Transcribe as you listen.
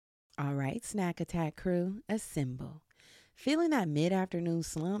All right, Snack Attack crew, assemble. Feeling that mid-afternoon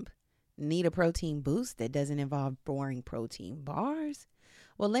slump? Need a protein boost that doesn't involve boring protein bars?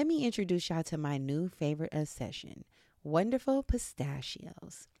 Well, let me introduce y'all to my new favorite obsession, Wonderful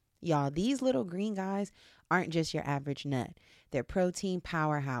Pistachios. Y'all, these little green guys aren't just your average nut. They're protein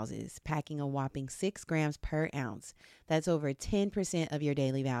powerhouses, packing a whopping 6 grams per ounce. That's over 10% of your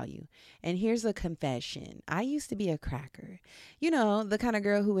daily value. And here's a confession. I used to be a cracker. You know, the kind of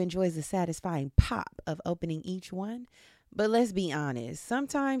girl who enjoys the satisfying pop of opening each one. But let's be honest,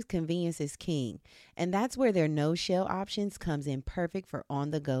 sometimes convenience is king. And that's where their no-shell options comes in perfect for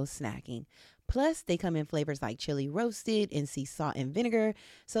on-the-go snacking. Plus, they come in flavors like chili roasted and sea salt and vinegar.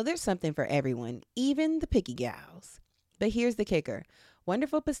 So there's something for everyone, even the picky gals. But here's the kicker.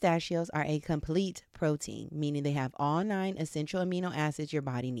 Wonderful Pistachios are a complete protein, meaning they have all 9 essential amino acids your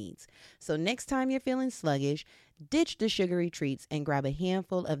body needs. So next time you're feeling sluggish, ditch the sugary treats and grab a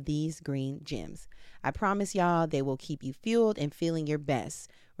handful of these green gems. I promise y'all they will keep you fueled and feeling your best,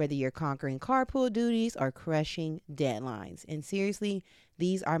 whether you're conquering carpool duties or crushing deadlines. And seriously,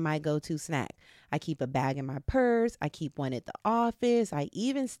 these are my go-to snack. I keep a bag in my purse. I keep one at the office. I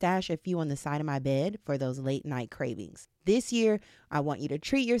even stash a few on the side of my bed for those late night cravings. This year, I want you to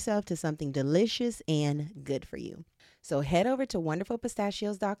treat yourself to something delicious and good for you. So head over to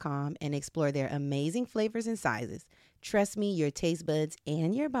wonderfulpistachios.com and explore their amazing flavors and sizes. Trust me, your taste buds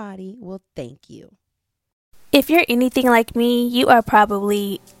and your body will thank you. If you're anything like me, you are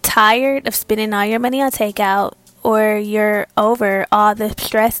probably tired of spending all your money on takeout, or you're over all the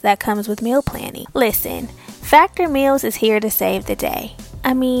stress that comes with meal planning. Listen, Factor Meals is here to save the day.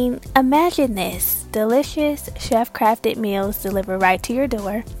 I mean, imagine this. Delicious, chef-crafted meals delivered right to your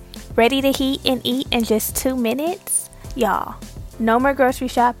door, ready to heat and eat in just 2 minutes. Y'all, no more grocery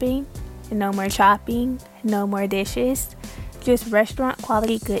shopping, no more chopping, no more dishes. Just restaurant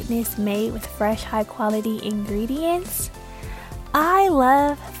quality goodness made with fresh, high quality ingredients. I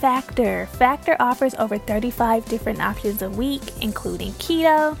love Factor. Factor offers over 35 different options a week, including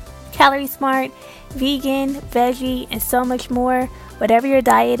keto, calorie smart, vegan, veggie, and so much more. Whatever your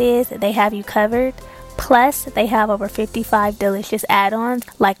diet is, they have you covered. Plus, they have over 55 delicious add-ons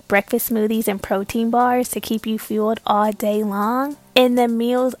like breakfast smoothies and protein bars to keep you fueled all day long. And the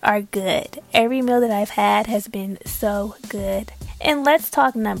meals are good. Every meal that I've had has been so good. And let's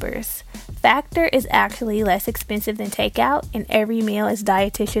talk numbers. Factor is actually less expensive than takeout, and every meal is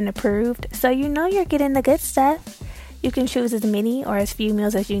dietitian approved, so you know you're getting the good stuff. You can choose as many or as few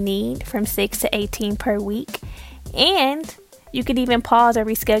meals as you need, from 6 to 18 per week. And you can even pause or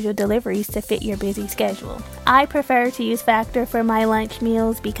reschedule deliveries to fit your busy schedule. I prefer to use Factor for my lunch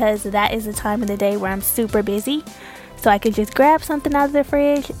meals because that is the time of the day where I'm super busy. So I can just grab something out of the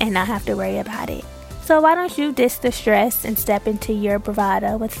fridge and not have to worry about it. So why don't you ditch the stress and step into your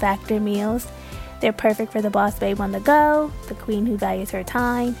bravado with Factor meals? They're perfect for the boss babe on the go, the queen who values her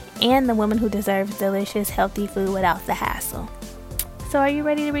time, and the woman who deserves delicious, healthy food without the hassle. So are you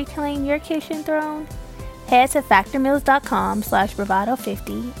ready to reclaim your kitchen throne? Head to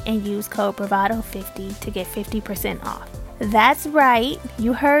factormeals.com/bravado50 and use code bravado50 to get 50% off. That's right,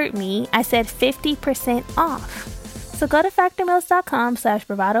 you heard me. I said 50% off. So go to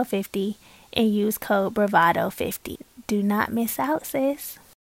factormeals.com/bravado50 and use code bravado50. Do not miss out, sis.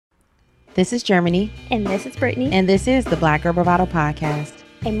 This is Germany. And this is Brittany. And this is the Black Girl Bravado Podcast.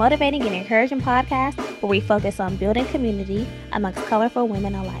 A motivating and encouraging podcast where we focus on building community amongst colorful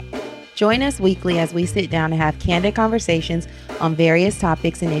women alike. Join us weekly as we sit down and have candid conversations on various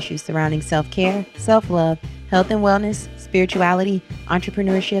topics and issues surrounding self-care, self-love, health and wellness, spirituality,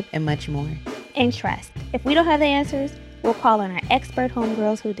 entrepreneurship, and much more. And trust, if we don't have the answers, we'll call on our expert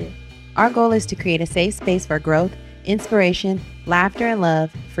homegirls who do. Our goal is to create a safe space for growth, inspiration, laughter, and love,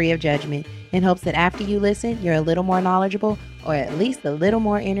 free of judgment, in hopes that after you listen, you're a little more knowledgeable or at least a little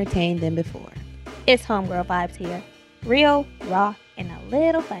more entertained than before. It's homegirl vibes here. Real, raw, and a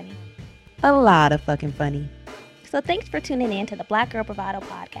little funny. A lot of fucking funny. So thanks for tuning in to the Black Girl Bravado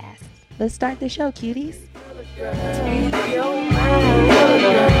Podcast. Let's start the show, cuties.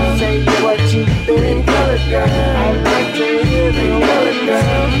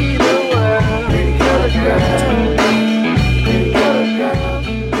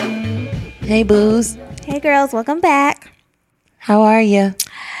 Hey, boos. Hey, girls. Welcome back. How are you?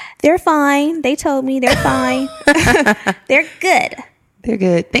 They're fine. They told me they're fine. They're good. They're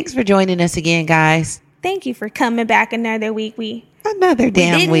good. Thanks for joining us again, guys. Thank you for coming back another week. Another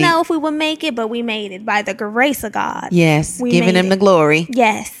damn week. We didn't know if we would make it, but we made it by the grace of God. Yes, giving him the glory.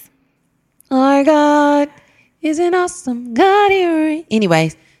 Yes. Our God is an awesome God.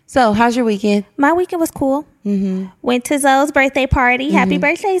 Anyways, So, how's your weekend? My weekend was cool. Went to Zoe's birthday party. Happy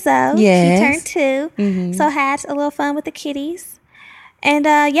birthday, Zoe. Yes. She turned 2. So had a little fun with the kitties. And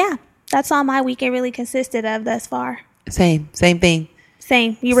yeah, that's all my weekend really consisted of thus far. Same thing.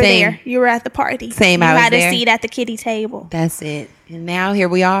 Same. You were there. You were at the party. Same. You I was had there. a seat at the kitty table. That's it. And now here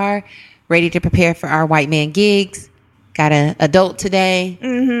we are, ready to prepare for our white man gigs. Got an adult today.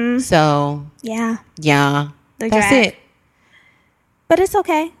 So Yeah. That's drag. it. But it's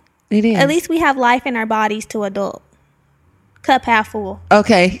okay. It is. At least we have life in our bodies to adult. Cup half full.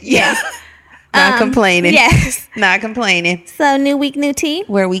 Okay. Yeah. Not complaining. Yes. Not complaining. So new week, new tea.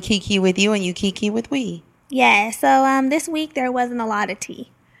 Where we kiki with you and you kiki with we. Yeah. So this week there wasn't a lot of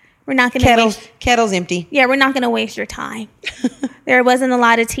tea. We're not going to Kettle's empty. Yeah, we're not going to waste your time. There wasn't a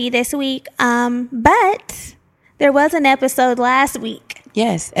lot of tea this week. But there was an episode last week.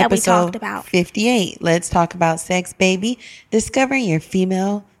 Yes, that episode we talked about. 58. Let's talk about sex, baby. Discovering your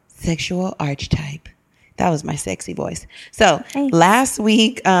female sexual archetype. That was my sexy voice. So last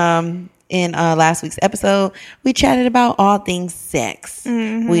week, in last week's episode, we chatted about all things sex.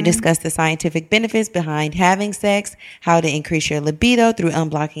 We discussed the scientific benefits behind having sex, how to increase your libido through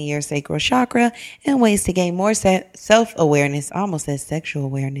unblocking your sacral chakra, and ways to gain more self-awareness, I almost said sexual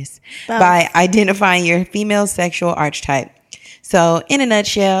awareness, by identifying your female sexual archetype. So in a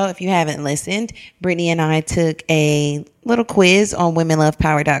nutshell, if you haven't listened, Brittany and I took a little quiz on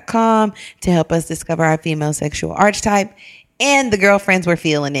womenlovepower.com to help us discover our female sexual archetype. And the girlfriends were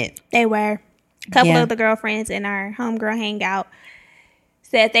feeling it. They were. A couple of the girlfriends in our homegirl hangout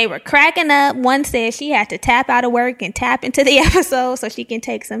said they were cracking up. One said she had to tap out of work and tap into the episode so she can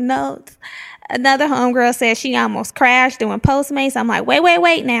take some notes. Another homegirl said she almost crashed doing Postmates. I'm like,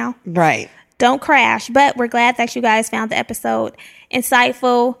 wait now. Right. Don't crash. But we're glad that you guys found the episode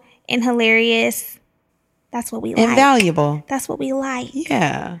insightful and hilarious. That's what we like. And valuable. That's what we like.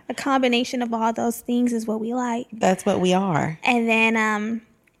 Yeah. A combination of all those things is what we like. That's what we are. And then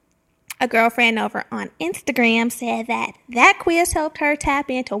a girlfriend over on Instagram said that quiz helped her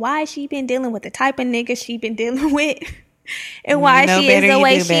tap into why she been dealing with the type of niggas she been dealing with and why she is the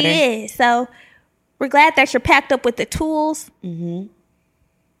way she is. So we're glad that you're packed up with the tools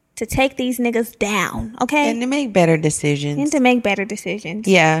to take these niggas down, okay? And to make better decisions.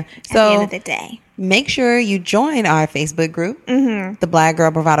 Yeah. So at the end of the day. Make sure you join our Facebook group, the Black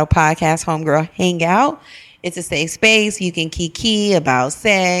Girl Bravado Podcast Homegirl Hangout. It's a safe space. You can kiki about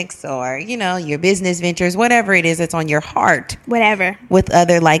sex or, your business ventures, whatever it is that's on your heart. Whatever. With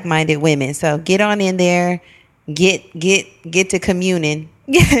other like-minded women. So get on in there. Get to communing.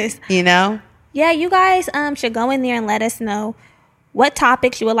 Yes. Yeah, you guys should go in there and let us know what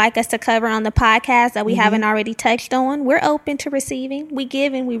topics you would like us to cover on the podcast that we haven't already touched on. We're open to receiving. We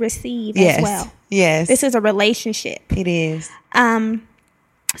give and we receive as well. Yes. This is a relationship. It is.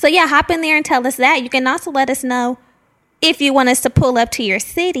 So yeah, hop in there and tell us that. You can also let us know if you want us to pull up to your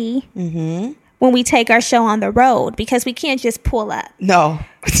city when we take our show on the road, because we can't just pull up. No.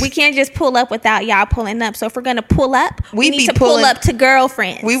 We can't just pull up without y'all pulling up. So if we're going to pull up, we need to pull up to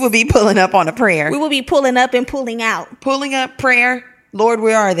girlfriends. We will be pulling up on a prayer. We will be pulling up and pulling out. Pulling up, prayer. Lord,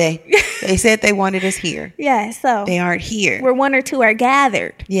 where are they? They said they wanted us here. Yeah, so. They aren't here. Where one or two are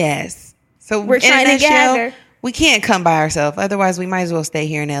gathered. Yes. So we're trying to gather. We can't come by ourselves. Otherwise, we might as well stay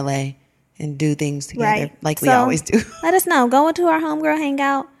here in LA and do things together like we always do. Let us know. Go into our Homegirl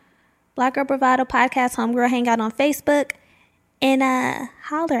Hangout, Black Girl Bravado Podcast Homegirl Hangout on Facebook, and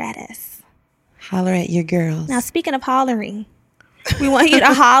holler at us. Holler at your girls. Now, speaking of hollering, we want you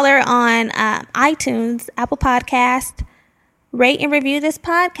to holler on iTunes, Apple Podcast. Rate and review this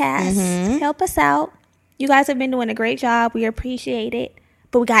podcast. Help us out. You guys have been doing a great job. We appreciate it.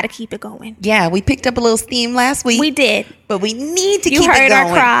 But we got to keep it going. Yeah, we picked up a little steam last week. We did. But we need to keep it You going. heard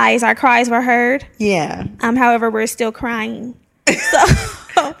our cries. Our cries were heard. Yeah. However, we're still crying.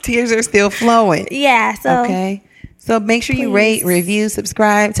 So tears are still flowing. Yeah. So okay. So make sure you rate, review,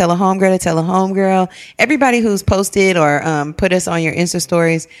 subscribe, tell a homegirl to tell a homegirl. Everybody who's posted or put us on your Insta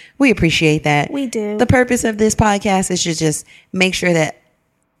stories, we appreciate that. We do. The purpose of this podcast is to just make sure that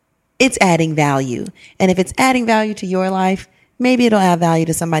it's adding value. And if it's adding value to your life, maybe it'll add value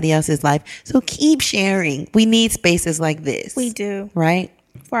to somebody else's life. So keep sharing. We need spaces like this. We do. Right?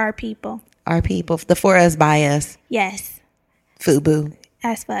 For our people. Our people. The for us, by us. Yes. FUBU.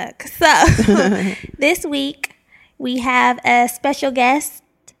 As fuck. So this week we have a special guest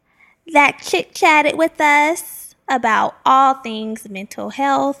that chit-chatted with us about all things mental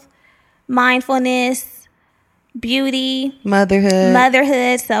health, mindfulness, beauty,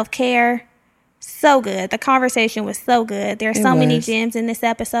 motherhood, self-care. So good. The conversation was so good. There are so many gems in this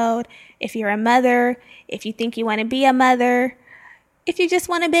episode. If you're a mother, if you think you want to be a mother, if you just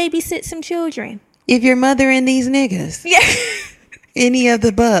want to babysit some children. If you're mothering these niggas. Yeah. Any of the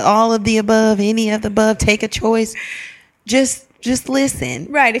above, all of the above, any of the above, take a choice. Just listen.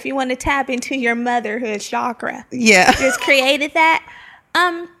 Right. If you want to tap into your motherhood chakra. Yeah. Just created that.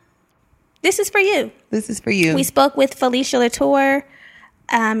 This is for you. This is for you. We spoke with Felicia Latour.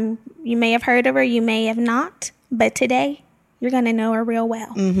 You may have heard of her. You may have not. But today, you're going to know her real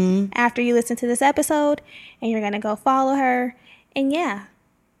well. Mm-hmm. After you listen to this episode, and you're going to go follow her. And yeah,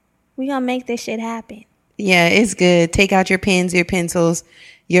 we're going to make this shit happen. Yeah, it's good. Take out your pens, your pencils,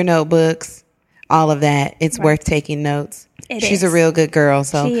 your notebooks, all of that. It's worth taking notes. She's a real good girl.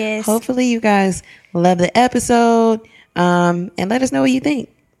 So she is. Hopefully you guys love the episode. And let us know what you think.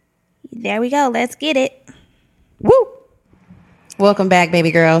 There we go. Let's get it. Woo! Welcome back,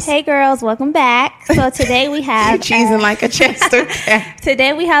 baby girls. Hey, girls. Welcome back. So today we have... cheesing like a Chester cat.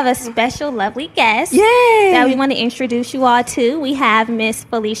 Today we have a special, lovely guest. Yay! That we want to introduce you all to. We have Miss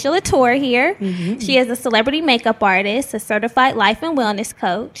Felicia Latour here. Mm-hmm. She is a celebrity makeup artist, a certified life and wellness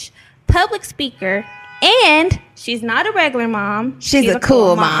coach, public speaker, and she's not a regular mom. She's a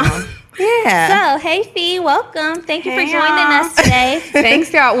cool mom. Yeah. So, hey, Fee, welcome. Thank you for joining us today.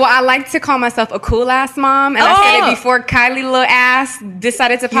 Thanks, y'all. Well, I like to call myself a cool-ass mom, and I said it before Kylie little ass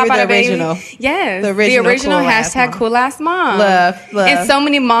decided to pop out of baby. Yes, the original hashtag cool-ass mom. Love. And so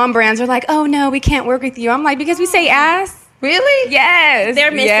many mom brands are like, oh, no, we can't work with you. I'm like, because we say ass. Really? Yes. They're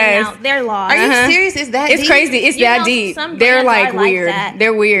missing out. They're lost. Are you serious? Is that It's deep? crazy. It's that deep. They're like weird. That.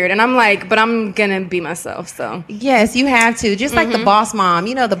 They're weird. And I'm like, but I'm going to be myself. So yes, you have to. Just like the boss mom.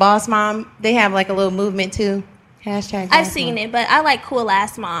 You know, the boss mom, they have like a little movement too. Hashtag I've seen it, but I like cool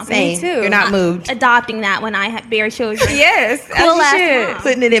ass mom. Me too. You're not moved. Adopting that when I bear children. Yes. Cool ass mom.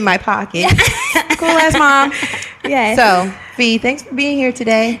 Putting it in my pocket. Cool ass mom. Yes. So, Fee, thanks for being here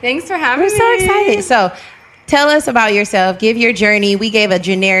today. Thanks for having me. We're so excited. So, tell us about yourself. Give your journey. We gave a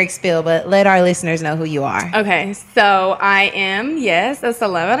generic spiel, but let our listeners know who you are. Okay, so I am, a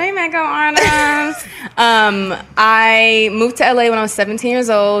celebrity makeup artist. I moved to LA when I was 17 years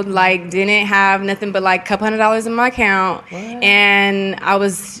old, didn't have nothing but a couple $100 in my account. What? And I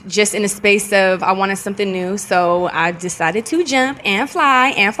was just in a space of I wanted something new, so I decided to jump and fly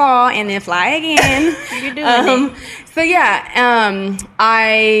and fall and then fly again. You're doing it. So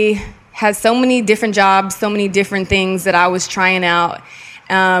I had so many different jobs, so many different things that I was trying out.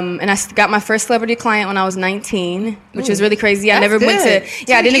 And I got my first celebrity client when I was 19, which was really crazy. I never went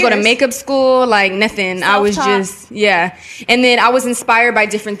to, I didn't go to makeup school, nothing. Self-taught. I was just, And then I was inspired by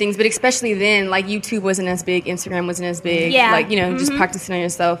different things, but especially then, YouTube wasn't as big, Instagram wasn't as big. Just practicing on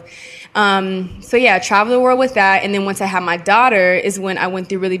yourself. I traveled the world with that. And then once I had my daughter is when I went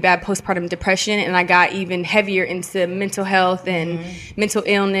through really bad postpartum depression, and I got even heavier into mental health and mental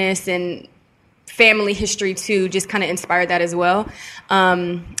illness and family history too, just kind of inspired that as well.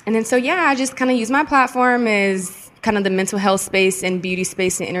 I just kind of use my platform as kind of the mental health space and beauty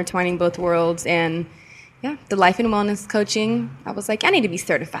space and intertwining both worlds. And the life and wellness coaching, I was like, I need to be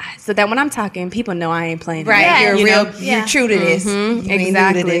certified so that when I'm talking, people know I ain't playing. Right. Yeah, You're true to this. Mm-hmm. You exactly.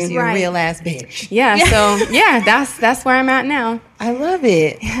 Ain't new to this. You're a real ass bitch. Yeah. So that's where I'm at now. I love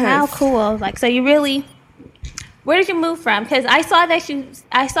it. Yes. How cool. So you really... Where did you move from? Because I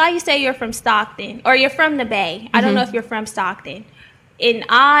saw you say you're from Stockton, or you're from the Bay. I don't know if you're from Stockton. And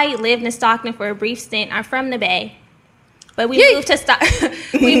I lived in Stockton for a brief stint. I'm from the Bay. But we moved to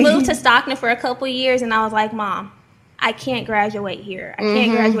Stockton for a couple of years, and I was like, Mom, I can't graduate here. I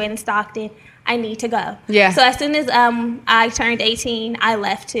can't graduate in Stockton. I need to go. Yeah. So as soon as I turned 18, I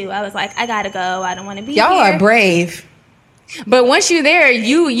left too. I was like, I gotta go. I don't want to be here. Y'all are brave. But once you're there,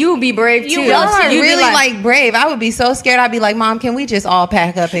 you'll be brave too. Y'all are really brave. I would be so scared. I'd be like, Mom, can we just all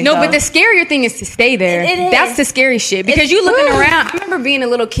pack up and go? No, but the scarier thing is to stay there. That's the scary shit. Because you looking around. I remember being a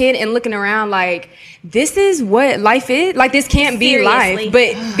little kid and looking around this is what life is. This can't be life.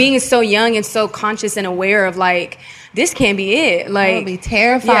 But being so young and so conscious and aware of this can't be it. I would be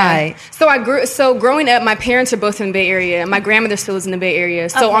terrified. Yeah. So growing up, my parents are both in the Bay Area. My grandmother still is in the Bay Area.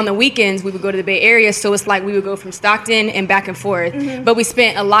 So on the weekends, we would go to the Bay Area. So it's we would go from Stockton and back and forth. Mm-hmm. But we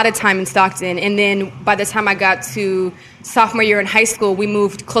spent a lot of time in Stockton. And then by the time I got to sophomore year in high school, we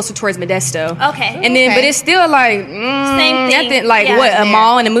moved closer towards Modesto. Okay. And then, but it's still same thing. Nothing, what, a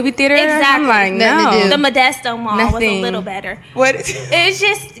mall and a movie theater? Exactly. I'm like, no. The Modesto mall was a little better. What? It's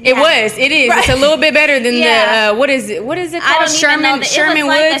just... It is. Right. It's a little bit better than the, what is is it? What is it I called? don't even know. Sherman it was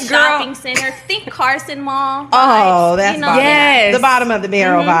like Woods, a girl. shopping center. Think Carson Mall. Oh, that's you know, yes. the bottom of the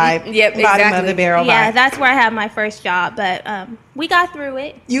barrel vibe. Yep, bottom exactly. of the barrel vibe. Yeah, that's where I had my first job. But we got through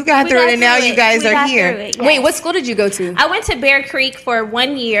it. You got through it, and now you guys are here. Yes. Wait, what school did you go to? I went to Bear Creek for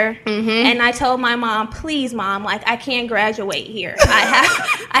 1 year, and I told my mom, "Please, mom, like I can't graduate here.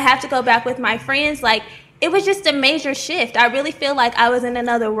 I have to go back with my friends." Like it was just a major shift. I really feel like I was in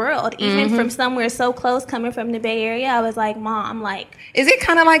another world, even from somewhere so close, coming from the Bay Area. I was like, "Mom, like." Is it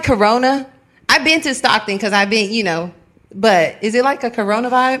kind of like Corona? I've been to Stockton because I've been, but is it like a Corona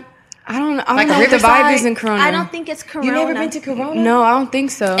vibe? I don't know Like what the Riverside? vibe is in Corona. I don't think it's Corona. You never been to Corona? No, I don't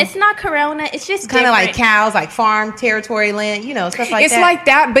think so. It's not Corona. It's just Kind of like different. cows, like farm territory land, stuff like It's that. like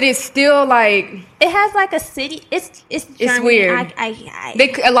that, but it's still like It has like a city. It's German. weird. I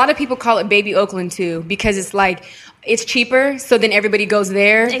a lot of people call it Baby Oakland too because it's like it's cheaper, so then everybody goes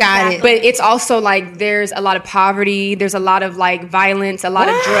there. Exactly. it. But it's also like there's a lot of poverty, there's a lot of like violence, a lot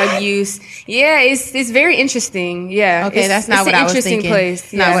of drug use. Yeah, it's very interesting. Yeah. Okay, that's not what I was thinking. Interesting place.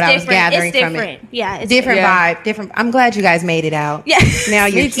 It's not what I was gathering it's from different. it. Yeah, it's Different Yeah. vibe, different. I'm glad you guys made it out. Yeah. Now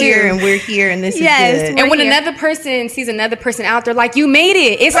you're Me too. here and we're here and this Yes, is good. And when here. another person sees another person out there, like you made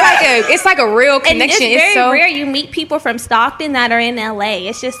it. It's like a real And connection. it's very so rare you meet people from Stockton that are in LA.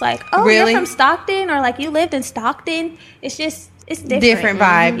 It's just like, oh, Really? you're from Stockton, or like you lived in Stockton. It's different. Different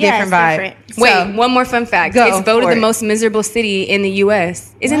vibe, Yeah, different it's vibe. different. Wait, So- one more fun fact. Go It's voted for the it. most miserable city in the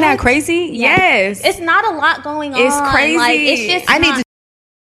U.S. Isn't that crazy? Yes. It's not a lot going on. It's crazy. Like, it's just I need not- to.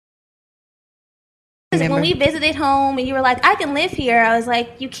 When we visited home and you were like, I can live here, I was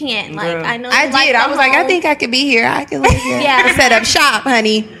like, you can't. Like, Bro. I know. I you like did. I the was like, I home. think I could be here. I can live here. Yeah. Set up shop,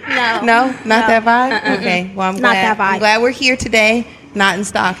 honey. No. Not that vibe. Okay. Well, I'm Not glad. that vibe. I'm glad we're here today. Not in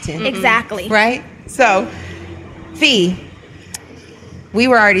Stockton. Exactly. Right. So, Fee, we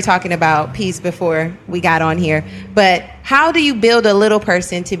were already talking about peace before we got on here, but how do you build a little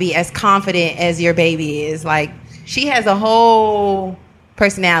person to be as confident as your baby is? Like, she has a whole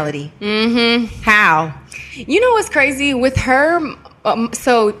personality. How? You know what's crazy with her?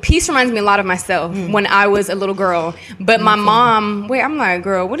 So Peace reminds me a lot of myself when I was a little girl. But my mom, wait, I'm not a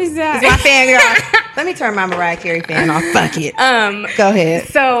girl. What is that? It's my fan, girl. Let me turn my Mariah Carey fan off. Fuck it. Go ahead.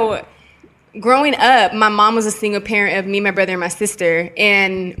 So growing up, my mom was a single parent of me, my brother, and my sister.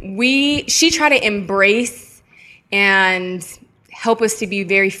 And she tried to embrace and help us to be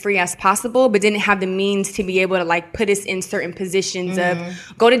very free as possible, but didn't have the means to be able to like put us in certain positions of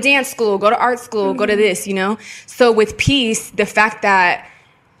go to dance school, go to art school, go to this, So with Peace, the fact that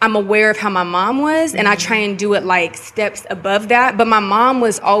I'm aware of how my mom was and I try and do it like steps above that. But my mom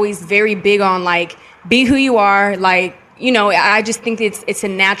was always very big on like, be who you are. Like, I just think it's a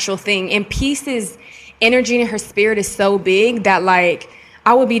natural thing. And Peace's energy and her spirit is so big that like,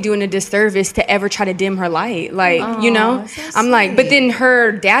 I would be doing a disservice to ever try to dim her light. Like, so I'm like, sweet. but then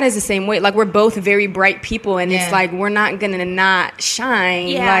her dad is the same way. Like, we're both very bright people, and it's like, we're not going to not shine.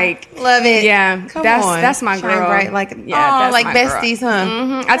 Yeah. Like, Love it. yeah, Come that's on. that's my Shine girl. bright like, that's like my girl. besties,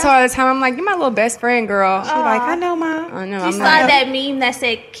 huh? I told her all the time, I'm like, you're my little best friend, girl. She's like, I know, Mom. I know. You I'm saw like, that meme that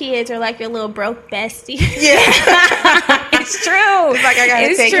said kids are like your little broke bestie. it's true. It's like, I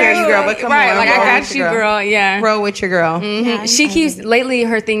gotta take care of you, girl, but come right, on, like, roll I with got your you, girl. Yeah. Roll with your girl. Yeah, She keeps lately.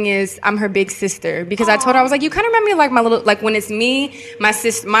 Her thing is I'm her big sister because I told her I was like, you kind of remind me of like my little, like when it's me, my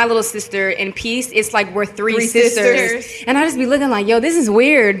little sister, and Peace. It's like we're three sisters, and I just be looking like, yo, this is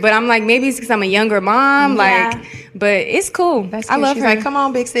weird. But I'm like, maybe it's because I'm a younger mom, Yeah. like, but it's cool. That's I cute. love She's her. like, come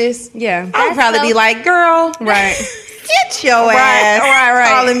on, big sis. Yeah, I would probably so- be like, girl, right. get your ass. right.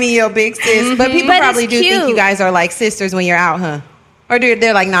 Calling me your big sis. But people But probably it's do think you cute. guys are like sisters when you're out, huh? Or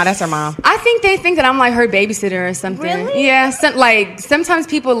they're like, nah, that's her mom. I think they think that I'm like her babysitter or something. Really? Yeah. Sometimes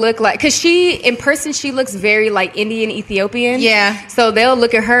people look like, because in person she looks very like Indian Ethiopian. Yeah. So they'll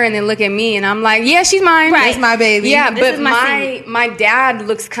look at her and then look at me and I'm like, yeah, she's mine. That's my baby. Yeah, This but is my my dad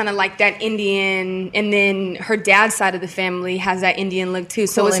looks kind of like that Indian, and then her dad's side of the family has that Indian look too.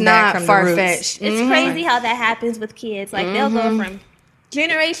 So Pulling it's back not from the far roots. fetched. It's crazy how that happens with kids. Like they'll go from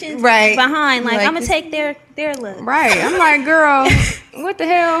generations Right. behind. Like, Like I'm gonna this- take their look. Right. I'm like, girl, what the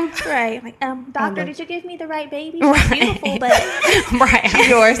hell? Right. Like, doctor, did you give me the right baby? She's Right. beautiful, but Right. She's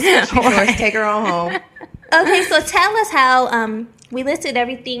yours. She's yours. Take her on home. okay. So tell us how we listed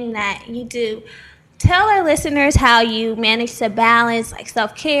everything that you do. Tell our listeners how you manage to balance like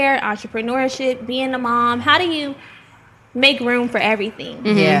self-care, entrepreneurship, being a mom. How do you make room for everything?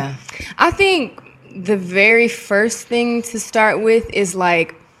 Yeah. I think the very first thing to start with is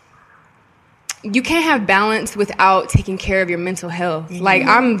like you can't have balance without taking care of your mental health. Like,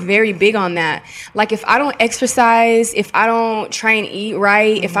 I'm very big on that. Like, if I don't exercise, if I don't try and eat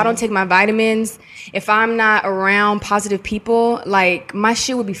right, if I don't take my vitamins, if I'm not around positive people, like, my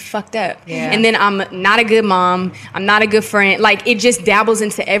shit would be fucked up. Yeah. And then I'm not a good mom. I'm not a good friend. Like, it just dabbles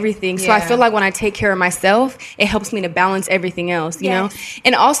into everything. So I feel like when I take care of myself, it helps me to balance everything else, you know?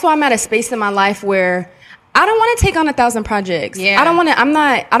 And also, I'm at a space in my life where I don't want to take on 1,000 projects. Yeah. I don't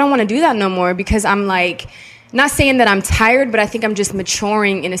want to do that no more, because I'm like, not saying that I'm tired, but I think I'm just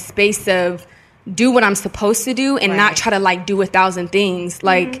maturing in a space of do what I'm supposed to do and not try to like do 1,000 things.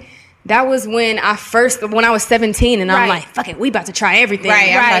 Like, that was when I was 17, and I'm like, fuck it, we about to try everything. I'm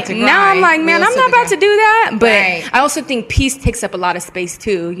about to grind. Now I'm like, man, I'm not about to do that. But I also think peace takes up a lot of space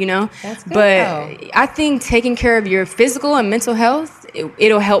too, you know? That's good, but I think taking care of your physical and mental health,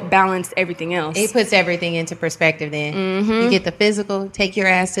 it'll help balance everything else. It puts everything into perspective then. You get the physical, take your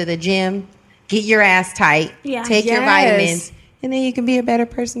ass to the gym, get your ass tight, take your vitamins, and then you can be a better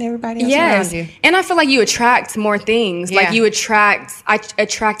person to everybody else around you. And I feel like you attract more things. Like, I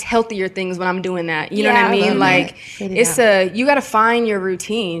attract healthier things when I'm doing that. You know what I mean? Like, you got to find your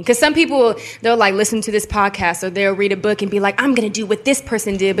routine. Because some people, they'll like listen to this podcast or they'll read a book and be like, I'm going to do what this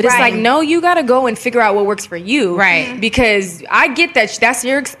person did. But it's like, no, you got to go and figure out what works for you. Right. Because I get that that's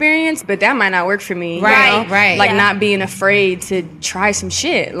your experience, but that might not work for me. Right. You know? Right. Like, not being afraid to try some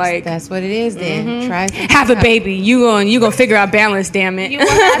shit. Like, that's what it is then. Try some have a baby. You gonna figure out balance, damn it. You will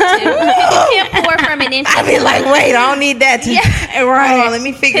have to. You can't pour from an empty cup. I be like, wait, I don't need that. Right. Let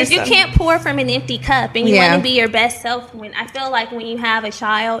me figure something. Because you can't pour from an empty cup, and you want to be your best self. When I feel like when you have a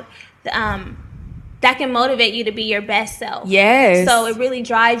child, that can motivate you to be your best self. Yes. So it really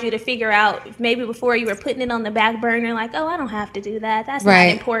drives you to figure out, maybe before you were putting it on the back burner, like, oh, I don't have to do that. That's not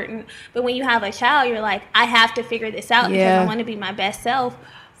important. But when you have a child, you're like, I have to figure this out because I want to be my best self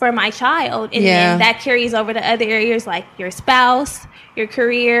for my child. And then that carries over to other areas like your spouse, your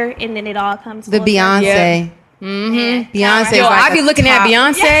career, and then it all comes the Beyonce. Beyonce. Yo, I be looking at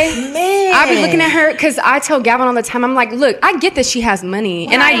Beyonce. Man. I be looking at her because I tell Gavin all the time, I'm like, look, I get that she has money,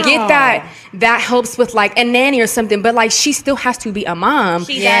 and I get that helps with like a nanny or something, but like she still has to be a mom.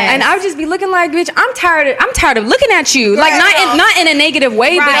 She does. And I would just be looking like, bitch, I'm tired of looking at you. Like, not in a negative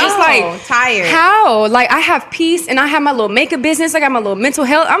way, but just like tired. How? Like, I have peace and I have my little makeup business. I got my little mental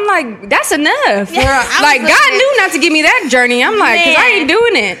health. I'm like, that's enough. Girl, like, God knew not to give me that journey. I'm like, because I ain't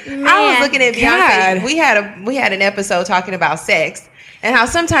doing it. I was looking at Beyonce. We had an episode talking about sex and how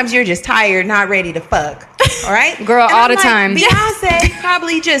sometimes you're just tired, not ready to fuck. All right? Girl, all the time. Beyonce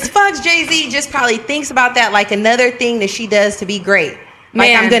probably just fucks Jay-Z, just probably thinks about that like another thing that she does to be great.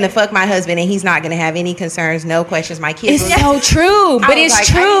 Like, I'm going to fuck my husband and he's not going to have any concerns, no questions. My kids. It's so true, but it's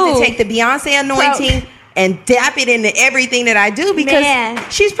true. I need to take the Beyonce anointing and dap it into everything that I do, because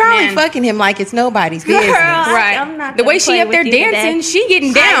she's probably fucking him like it's nobody's business. Right. I'm not the way she up there dancing, she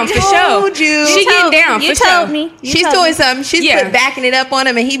getting down for sure. She getting down for sure. You told me. She's doing something. She's backing it up on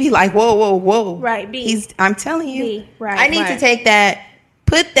him, and he be like, whoa, whoa, whoa. Right, I'm telling you. B. Right. I need to take that,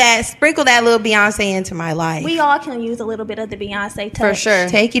 sprinkle that little Beyonce into my life. We all can use a little bit of the Beyonce touch. For sure.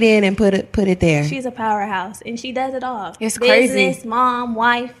 Take it in and put it there. She's a powerhouse, and she does it all. It's crazy. Business, mom,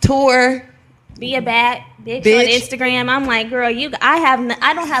 wife. Tour. Be a bad bitch on Instagram. I'm like, girl,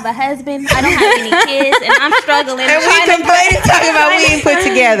 I don't have a husband. I don't have any kids, and I'm struggling. And we complaining talking about we ain't put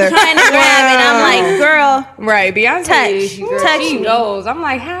together. Trying to grab it. I'm like, girl, right? Beyonce, touch she me. Goes. I'm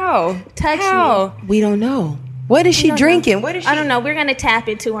like, how? Touch me. We don't know. What is she drinking? What is she? I don't know. We're gonna tap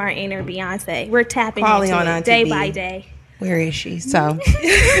into our inner Beyonce. We're tapping into it day by day. Where is she? So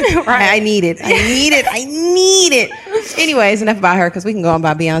I need it. Anyways, enough about her, because we can go on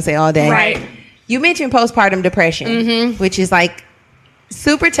about Beyonce all day. Right. You mentioned postpartum depression, which is like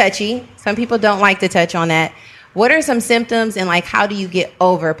super touchy. Some people don't like to touch on that. What are some symptoms, and like how do you get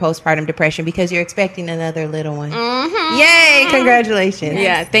over postpartum depression, because you're expecting another little one? Yay! Congratulations.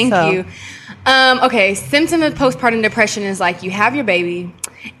 Yeah, thank you. Okay, symptom of postpartum depression is like you have your baby,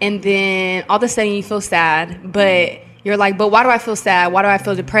 and then all of a sudden you feel sad, but you're like, but why do I feel sad? Why do I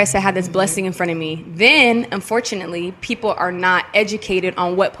feel depressed? I had this blessing in front of me. Then, unfortunately, people are not educated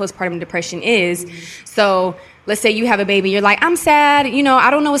on what postpartum depression is. So let's say you have a baby. You're like, I'm sad. You know, I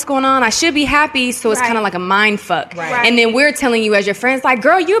don't know what's going on. I should be happy. So it's kind of like a mind fuck. Right. And then we're telling you as your friends, like,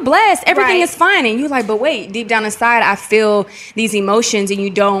 girl, you're blessed. Everything is fine. And you're like, but wait, deep down inside, I feel these emotions, and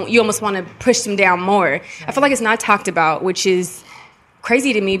you almost want to push them down more. Right. I feel like it's not talked about, which is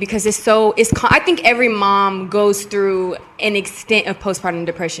crazy to me, because I think every mom goes through an extent of postpartum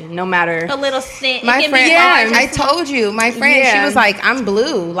depression, no matter a little stint. My friend, I told you, my friend, she was like, I'm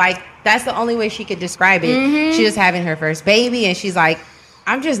blue. Like, that's the only way she could describe it. She was having her first baby, and she's like,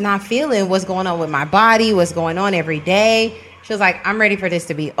 I'm just not feeling what's going on with my body, what's going on every day. She was like, I'm ready for this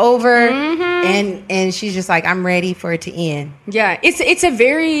to be over. And she's just like, I'm ready for it to end. Yeah, it's a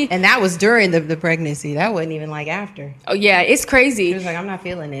very... And that was during the pregnancy. That wasn't even like after. Oh, yeah, it's crazy. She was like, I'm not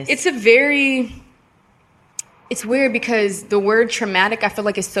feeling this. It's weird because the word traumatic, I feel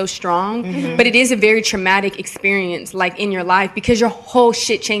like, is so strong, but it is a very traumatic experience, like, in your life, because your whole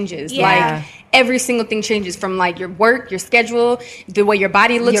shit changes. Like, every single thing changes, from, like, your work, your schedule, the way your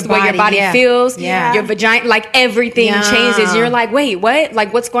body looks, the way your body feels, your vagina, like, everything changes. You're like, wait, what?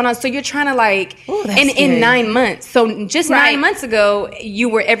 Like, what's going on? So you're trying to, like, in 9 months. So just 9 months ago,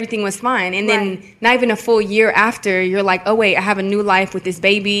 everything was fine. And then not even a full year after, you're like, oh, wait, I have a new life with this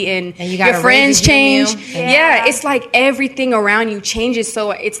baby, and you your friends change. It's like everything around you changes.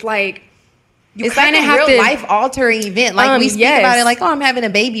 So it's like, it's like a real life-altering event. Like, we speak about it like, oh, I'm having a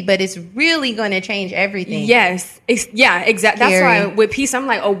baby, but it's really going to change everything. Yes. Exactly. That's why with Peace, I'm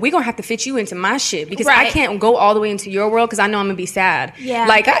like, oh, we're going to have to fit you into my shit, because I can't go all the way into your world, because I know I'm going to be sad. Yeah.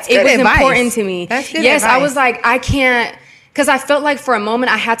 Like, it was important to me. That's good advice. I was like, I can't, because I felt like for a moment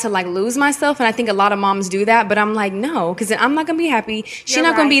I had to, like, lose myself, and I think a lot of moms do that, but I'm like, no, because then I'm not going to be happy. She's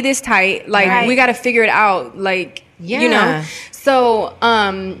not going to be this tight. Like, we got to figure it out. Like, you know. So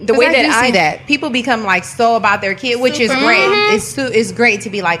the way that I see that people become like so about their kid, which is great. It's great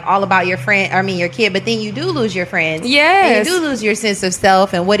to be like all about your kid, but then you do lose your friends. Yes, and you do lose your sense of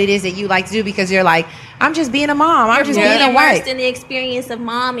self and what it is that you like to do, because you're like, I'm just being a mom. I'm just being a wife. In the experience of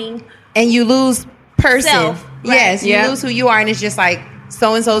momming, and you lose person. Self, yes, you lose who you are, and it's just like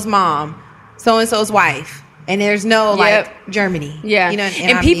so and so's mom, so and so's wife. And there's no like Germany. Yeah, you know,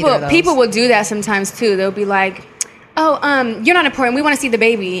 and people will do that sometimes too. They'll be like, oh, you're not important. We want to see the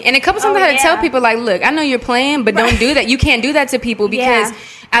baby. And a couple times I had to tell people, like, look, I know you're playing, but don't do that. You can't do that to people, because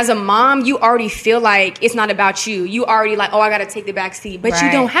as a mom, you already feel like it's not about you. You already like, oh, I got to take the back seat. But you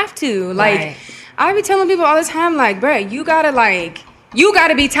don't have to. Like, I be telling people all the time, like, bruh, you got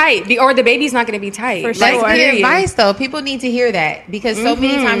to be tight, or the baby's not going to be tight. For sure. That's good advice, though. People need to hear that, because so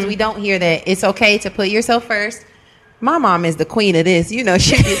many times we don't hear that it's okay to put yourself first. My mom is the queen of this. You know,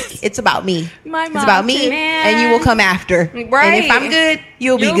 it's about me. It's about me, and you will come after. Right. And if I'm good,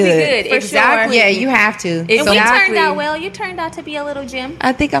 you'll be good. Exactly. Sure. Yeah, you have to. Exactly. And we turned out well. You turned out to be a little gem.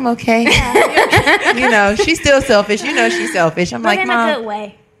 I think I'm okay. You know, she's still selfish. You know, she's selfish. I'm but like, in Mom. a good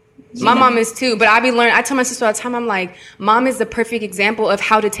way. My mom is too, but I tell my sister all the time, I'm like, mom is the perfect example of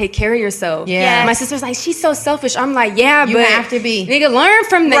how to take care of yourself. Yeah. My sister's like, she's so selfish. I'm like, yeah, you but have to be. Nigga, learn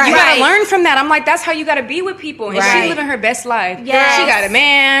from that. You gotta learn from that. I'm like, that's how you gotta be with people. And she living her best life. Yes. She got a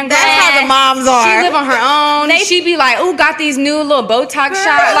man. That's how the moms are. She live on her own. She be like, oh, got these new little Botox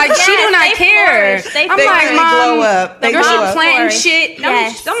shots. Like, she do not care. I'm like, mom, glow up. Girl, she planting shit.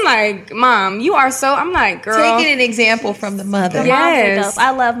 Yes. I'm like, mom, you are so. I'm like, girl, taking an example from the mother. Yes.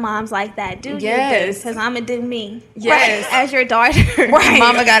 I love moms like that. Because I'm gonna do me. Yes, as your daughter. Right,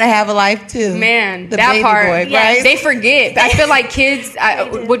 mama gotta have a life too. Man, the that baby part, boy, right? They forget. I feel like kids,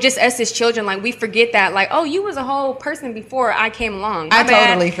 well, just us as children, like we forget that. Like, oh, you was a whole person before I came along. I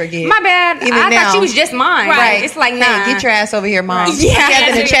totally forget. My bad. Even I now, thought she was just mine. Right? It's like, nah, hey, get your ass over here, mom. Right. Yeah,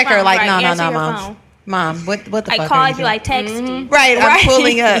 having to check her. Like, no, mom. Mom, what the fuck? I called you. I texted you. Right, I'm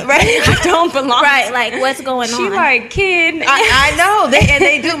pulling up. Right, I don't belong. Right, like what's going on? She like, kid. I know. And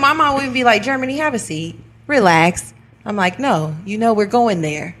they do. My mom would be like, Germany, have a seat. Relax. I'm like, no, you know we're going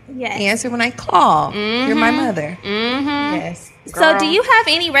there. Yes. Answer when I call. You're my mother. Yes. Girl. So do you have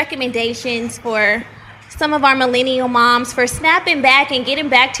any recommendations for some of our millennial moms for snapping back and getting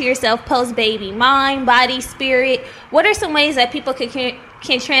back to yourself post-baby? Mind, body, spirit. What are some ways that people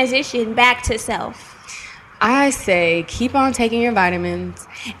can transition back to self? I say keep on taking your vitamins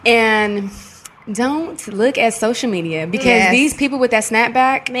and don't look at social media, because these people with that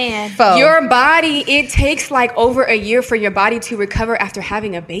snapback, man, your body, it takes like over a year for your body to recover after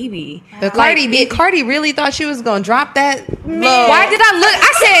having a baby. But Cardi really thought she was gonna drop that low. Why did I look?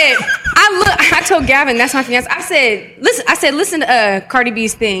 I told Gavin, that's my fiance. I said, listen to Cardi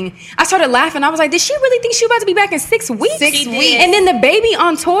B's thing. I started laughing. I was like, did she really think she was about to be back in 6 weeks? 6 weeks. And then the baby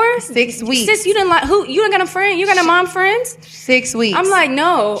on tour? 6 weeks. Sis, you didn't like who? You didn't got a friend? You got a mom friends? 6 weeks. I'm like,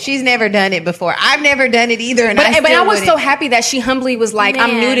 no. She's never done it before. I've never done it either. But I was so happy that she humbly was like,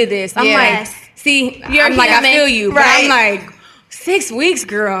 I'm new to this. I'm like, see, I'm like, I feel you. But I'm like, 6 weeks,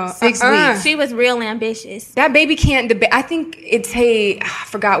 girl. 6 weeks. She was real ambitious. That baby can't I think it's I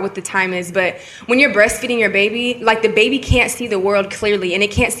forgot what the time is, but when you're breastfeeding your baby, like the baby can't see the world clearly, and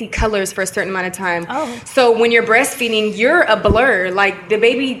it can't see colors for a certain amount of time. Oh. So when you're breastfeeding, you're a blur. Like the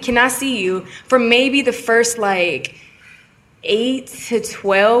baby cannot see you for maybe the first like 8 to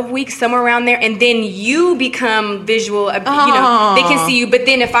 12 weeks, somewhere around there, and then you become visual. You know, they can see you. But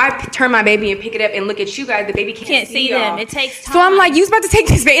then if I turn my baby and pick it up and look at you guys, the baby can't see them. It takes time. So I'm like, you're about to take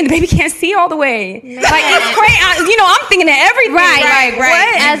this baby, and the baby can't see all the way. No. Like it's crazy. You know, I'm thinking of everything.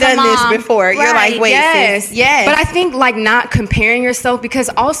 Right. I've done this before. Right. You're like, wait, sis. Yes. But I think like not comparing yourself,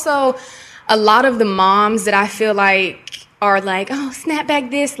 because also a lot of the moms that I feel like are like, oh, snap back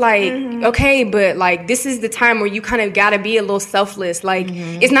this, like, okay, but like this is the time where you kind of gotta be a little selfless. Like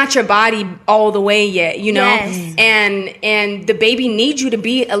it's not your body all the way yet, you know? Yes. And the baby needs you to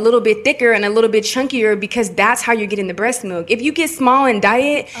be a little bit thicker and a little bit chunkier, because that's how you're getting the breast milk. If you get small and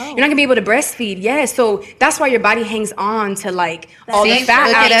diet, you're not gonna be able to breastfeed. Yeah, so that's why your body hangs on to like all the fat.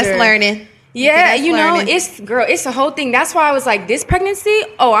 Look at us learning. Yeah, you know, it's a whole thing. That's why I was like, this pregnancy,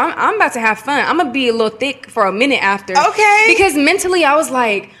 I'm about to have fun. I'm gonna be a little thick for a minute after. Okay. Because mentally I was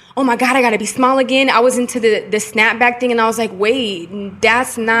like, oh my God, I gotta be small again. I was into the snapback thing, and I was like, wait,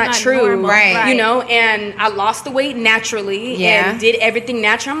 that's not true. Normal. Right. You know, and I lost the weight naturally and did everything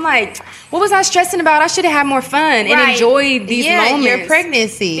natural. I'm like, what was I stressing about? I should have had more fun and enjoyed these moments. Your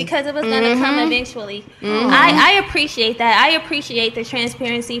pregnancy. Because it was going to come eventually. I appreciate that. I appreciate the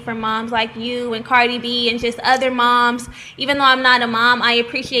transparency from moms like you and Cardi B and just other moms. Even though I'm not a mom, I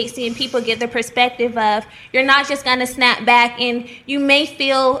appreciate seeing people get the perspective of, you're not just going to snap back, and you may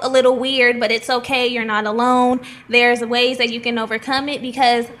feel a little weird, but it's okay. You're not alone. There's ways that you can overcome it,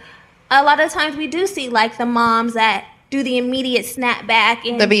 because a lot of times we do see like the moms that do the immediate snap back,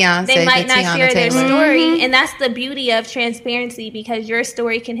 and the Beyonce, they might not Tiana share their Taylor. story. And that's the beauty of transparency, because your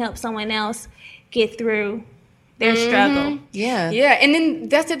story can help someone else get through their struggle. Yeah. And then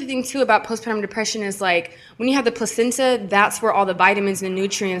that's the other thing too about postpartum depression is like, when you have the placenta, that's where all the vitamins and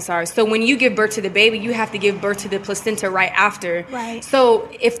nutrients are. So when you give birth to the baby, you have to give birth to the placenta right after. Right. So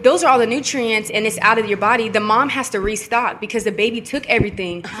if those are all the nutrients and it's out of your body, the mom has to restock, because the baby took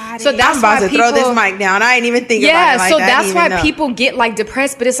everything. So that's I'm about why to throw this mic down. I ain't even thinking about it like so that. that's why people get like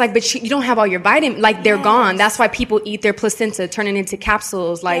depressed, but it's like, but you don't have all your vitamins, like they're gone. That's why people eat their placenta, turn it into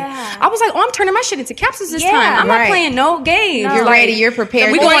capsules. Like I was like, oh, I'm turning my shit into capsules this time. I'm not playing no games. You're ready. You're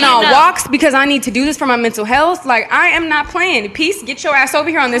prepared. We going on walks because I need to do this for my mental health. Like I am not playing. Peace, get your ass over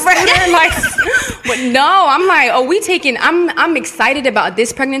here on this scooter. Like, but no, I'm like, I'm excited about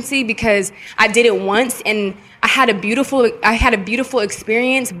this pregnancy because I did it once and I had a beautiful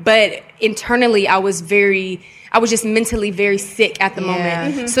experience, but internally I was just mentally very sick at the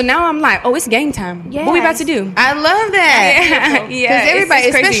moment. So now I'm like, oh, it's game time. Yes. What we about to do? I love that. Yeah. Because everybody,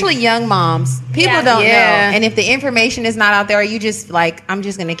 it's especially young moms, people don't know. And if the information is not out there, you just like, I'm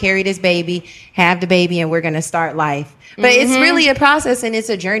just going to carry this baby, have the baby, and we're going to start life. But it's really a process and it's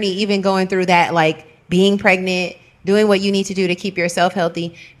a journey, even going through that, like being pregnant, doing what you need to do to keep yourself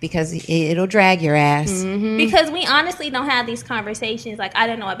healthy, because it'll drag your ass. Because we honestly don't have these conversations. Like, I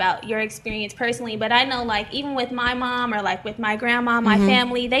don't know about your experience personally, but I know, like, even with my mom or, like, with my grandma, my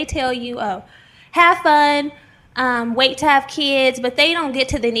family, they tell you, oh, have fun, wait to have kids, but they don't get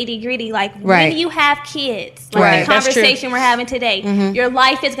to the nitty-gritty. Like, when you have kids, like the conversation we're having today, your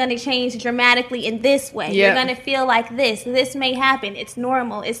life is going to change dramatically in this way. You're going to feel like this. This may happen. It's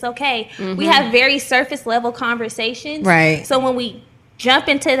normal. It's okay. We have very surface-level conversations. Right. So when we jump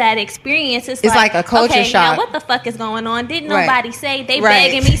into that experience, it's like a culture shock. Now what the fuck is going on? Didn't nobody say? They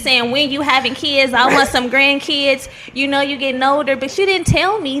begging me saying, when you having kids? I want some grandkids. You know, you getting older, but you didn't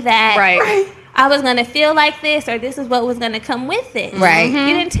tell me that I was going to feel like this, or this is what was going to come with it. Right.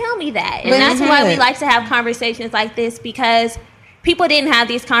 You didn't tell me that. And that's why we like to have conversations like this, because people didn't have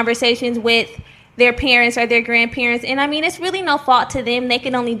these conversations with their parents or their grandparents. And I mean, it's really no fault to them. They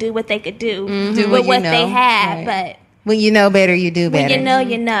can only do what they could do with what they have. But when you know better, you do better. When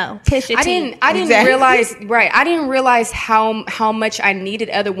you know. Push your teeth. I didn't realize. I didn't realize how much I needed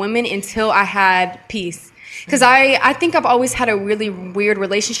other women until I had peace. Because I think I've always had a really weird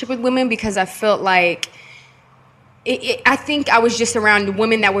relationship with women, because I felt like I think I was just around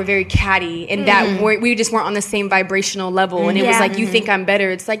women that were very catty and that we just weren't on the same vibrational level. And it was like, you think I'm better.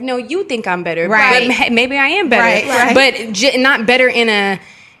 It's like, no, you think I'm better. Right. But maybe I am better. But not better in a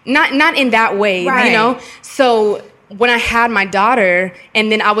not in that way, you know? So when I had my daughter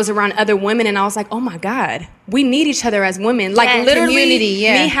and then I was around other women and I was like, oh my God, we need each other as women. Like literally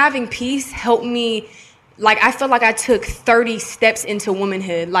me having peace helped me. Like, I felt like I took 30 steps into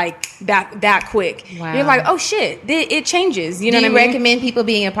womanhood, like that quick. Wow. You're like, oh shit, it changes. You know what I mean? Do you recommend people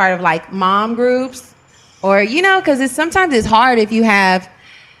being a part of like mom groups? Or, you know, because sometimes it's hard if you have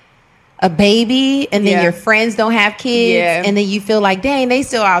a baby and then your friends don't have kids and then you feel like, dang, they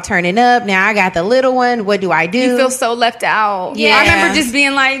still out turning up. Now I got the little one. What do I do? You feel so left out. Yeah. I remember just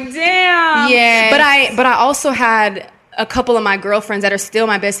being like, damn. Yeah. But I also had a couple of my girlfriends that are still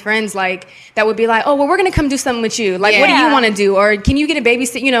my best friends, like, that would be like, oh, well, we're going to come do something with you. Like, what do you want to do? Or can you get a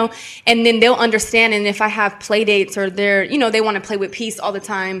babysit, you know? And then they'll understand. And if I have play dates or they're, you know, they want to play with Peace all the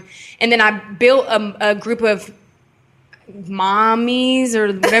time. And then I built a group of mommies or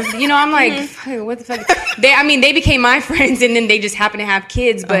whatever, you know, I'm like, what the fuck? They became my friends and then they just happen to have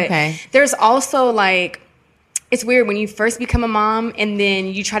kids. But there's also like, it's weird when you first become a mom and then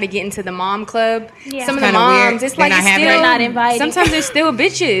you try to get into the mom club. Yeah. Some of the moms, weird. It's like they're not invited. Sometimes they're still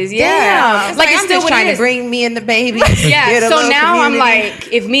bitches. Yeah. It's like it's still trying to bring me and the baby. Yeah. So now I'm like,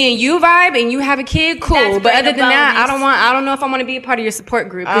 if me and you vibe and you have a kid, cool. But other than that, I don't know if I want to be a part of your support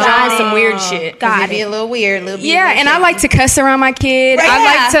group because y'all on some weird shit. It'd be a little weird. Yeah. And I like to cuss around my kid. Right. I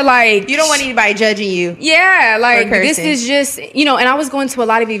like to like. You don't want anybody judging you. Yeah. Like this is just, you know, and I was going to a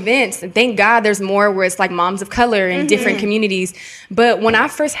lot of events. And thank God there's more where it's like moms of color in different communities. But when I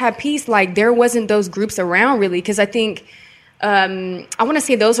first had Peace, like there wasn't those groups around really, because I think I want to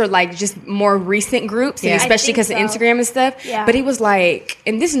say those are like just more recent groups, especially because of Instagram and stuff. Yeah. But it was like,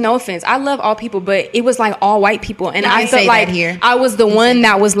 and this is no offense, I love all people, but it was like all white people, and I felt like I was the one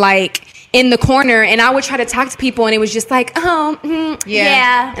that was like in the corner, and I would try to talk to people, and it was just like,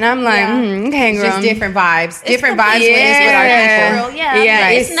 yeah. And I'm like, okay, girl. It's just different vibes. Different vibes with our people. Yeah.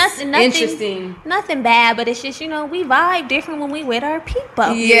 It's nothing interesting. Nothing bad, but it's just, you know, we vibe different when we with our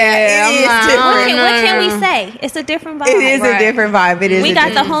people. Yeah, it is different. What can we say? It's a different vibe. It is a different vibe. It is. We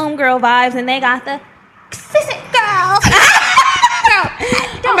got the homegirl vibes, and they got the sissy girl.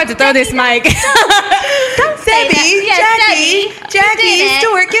 I'm about to throw this mic. Don't say that. Jackie,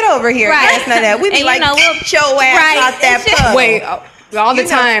 Stewart, get over here. Right. That's not that. We be like, get your ass out that pub. Wait, all the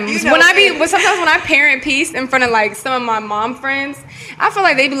time. Sometimes when I parent Peace in front of like some of my mom friends, I feel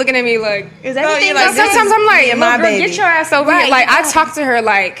like they be looking at me like, is everything like sometimes I'm like, my girl, get your ass over here. Like I talk to her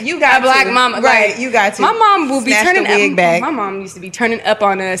like you got a black mama. Right, you got to. My mom will be turning up. My mom used to be turning up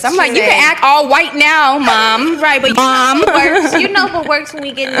on us. I'm like, you can act all white now, mom. Right, but you know what works when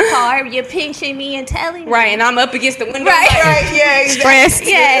we get in the car. You're pinching me and telling me. Right, and I'm up against the window. Right, yeah, stressed.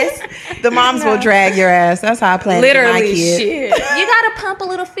 Yes. The moms will drag your ass. That's how I plan with my kid. Shit. You gotta pump a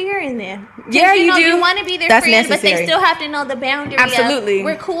little fear in there. Yeah, you do. You want to be their friend, but they still have to know the boundary. Absolutely.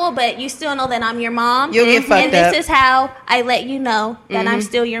 We're cool, but you still know that I'm your mom. You'll get fucked up. And this is how I let you know that I'm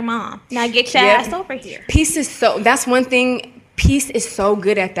still your mom. Now get your ass over here. Peace is that's one thing. Peace is so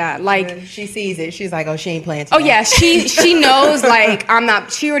good at that. Like she sees it, she's like, "Oh, she ain't playing." Oh yeah, she knows. Like I'm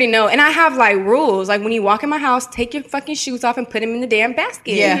not. She already know. And I have like rules. Like when you walk in my house, take your fucking shoes off and put them in the damn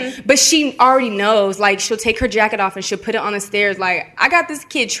basket. Yeah. But she already knows. Like she'll take her jacket off and she'll put it on the stairs. Like I got this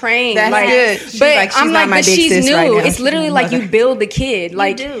kid trained. That's like, good. She's but like, I'm like, but she's new. Right, it's literally like you build the kid.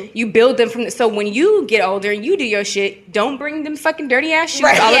 Like you build them from. So when you get older and you do your shit, don't bring them fucking dirty ass shoes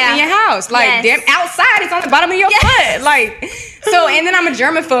all up in your house. Like damn, outside it's on the bottom of your foot. Like. So and then I'm a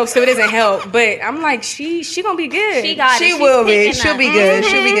germaphobe, so it doesn't help. But I'm like, she gonna be good. She will be. She'll be good.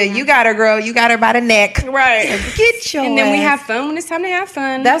 She'll be good. You got her, girl. You got her by the neck. Right. Get your. And then we have fun when it's time to have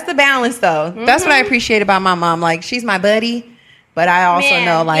fun. That's the balance, though. That's what I appreciate about my mom. Like she's my buddy, but I also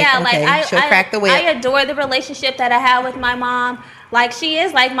know, like, she'll crack the whip. I adore the relationship that I have with my mom. Like she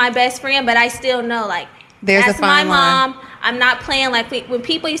is like my best friend, but I still know, like, there's a fine line. Mom. I'm not playing like when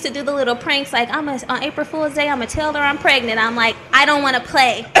people used to do the little pranks, like on April Fool's Day, I'm going to tell her I'm pregnant. I'm like, I don't want to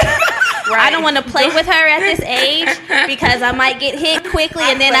play. I don't want to play with her at this age because I might get hit quickly,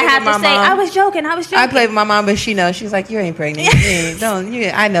 and then I have to say, I was joking. I play with my mom, but she knows. She's like, you ain't pregnant.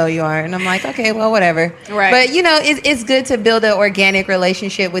 I know you aren't. And I'm like, okay, well, whatever. Right. But, you know, it's good to build an organic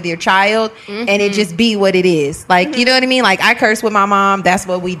relationship with your child, and it just be what it is. Like, you know what I mean? Like, I curse with my mom. That's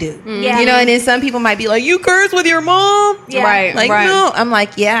what we do. Yeah. You know, and then some people might be like, you curse with your mom? Yeah. Right. Like, no. I'm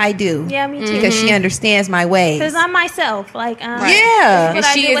like, yeah, I do. Yeah, me too. Because she understands my ways. Because I'm myself. Like, yeah. And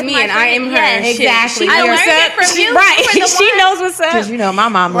she is me, and I am her. Yes. Exactly. I learned it from you. Right. She knows what's up. Because, you know, my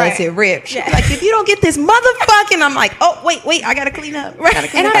mom lets it rip. She's like, if you don't get this motherfucking, I'm like, oh, wait, I got to clean up. Right.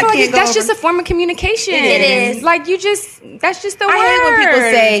 And I feel like that's just a form of communication. It is. Like, that's just the word. I hate when people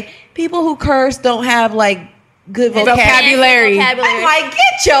say, people who curse don't have, like, good vocabulary. I'm like,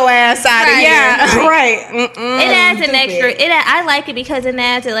 get your ass out of here. Yeah, right. It adds an extra. I like it because it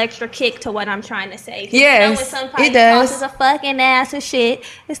adds an extra kick to what I'm trying to say. Yes, it does. Causes a fucking ass of shit.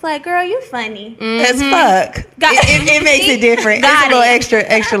 It's like, girl, you funny as fuck. It makes it different. It's a little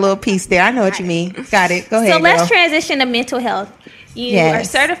extra little piece there. I know what you mean. Got it. Go ahead. So let's transition to mental health. You are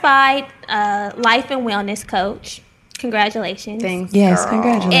certified life and wellness coach. Congratulations. Thanks. Yes, girl.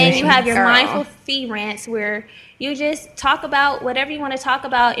 congratulations. And you have your Girl. mindful fee rants where you just talk about whatever you want to talk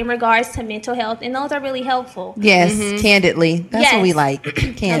about in regards to mental health, and those are really helpful. Yes, candidly. That's what we like.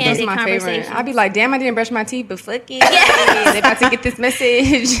 Candid. Candid That's my favorite. conversations. I'd be like, damn, I didn't brush my teeth, but fuck it. They about to get this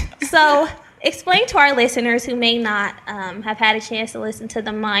message. So, explain to our listeners who may not have had a chance to listen to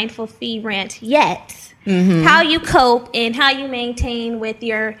the mindful fee rant yet, how you cope and how you maintain with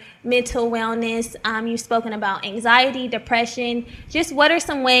your mental wellness. You've spoken about anxiety, depression. Just what are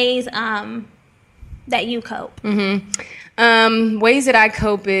some ways that you cope? Ways that I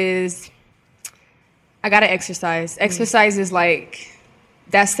cope is I gotta exercise. Exercise is like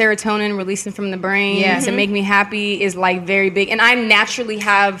that serotonin releasing from the brain to make me happy is like very big. And I naturally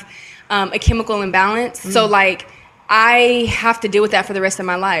have a chemical imbalance. So like I have to deal with that for the rest of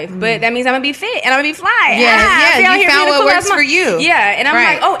my life. But that means I'm going to be fit and I'm going to be fly. You found what works for you. Yeah, and I'm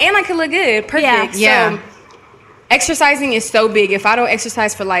like, oh, and I can look good. Perfect. Yeah. So exercising is so big. If I don't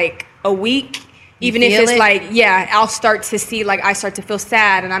exercise for like a week, even if it's like, I'll start to see, like, I start to feel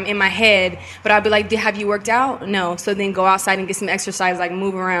sad and I'm in my head. But I'll be like, have you worked out? No. So then go outside and get some exercise, like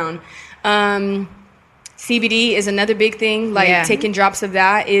move around. CBD is another big thing. Like taking drops of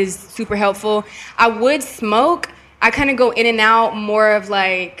that is super helpful. I would smoke. I kind of go in and out more of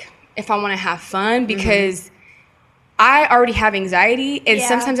like if I want to have fun because I already have anxiety and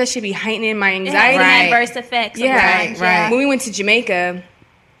sometimes I should be heightening my anxiety. It has adverse effects. Right. When we went to Jamaica,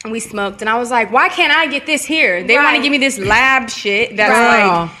 we smoked and I was like, why can't I get this here? They want to give me this lab shit that's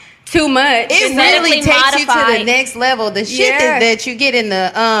like too much. It really takes you to the next level. The shit that you get in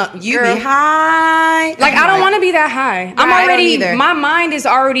the you be high. Like I don't want to be that high. I'm already. My mind is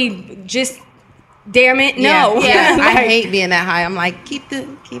already just. Damn it, no. Yeah. I hate being that high. I'm like, give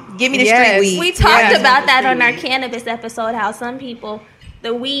me the street weed. We talked about that on our cannabis episode, how some people,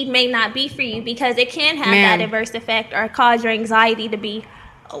 the weed may not be for you because it can have that adverse effect or cause your anxiety to be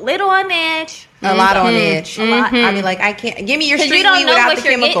a little on edge. A lot on edge. A lot. I mean, like, I can't. Give me your street you don't weed know without what the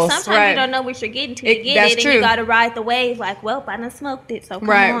you're chemicals. getting. Sometimes you don't know what you're getting till you get that's it, and true. you got to ride the wave. Like, well, I done smoked it, so come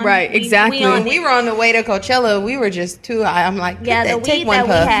on. Right, exactly. When we were on the way to Coachella, we were just too high. I'm like, the take weed one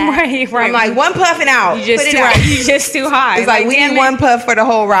that puff. we had. Right. I'm like, one puff and out. You just Put it too out. high. You just too high. It's like we need one puff for the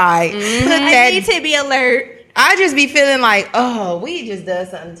whole ride. I need to be alert. I just be feeling like, oh, weed just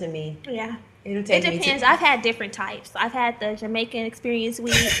does something to me. Yeah. It'll take It depends. I've had different types. I've had the Jamaican experience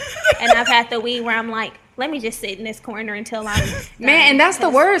weed, and I've had the weed where I'm like, let me just sit in this corner until I'm done. Man, and that's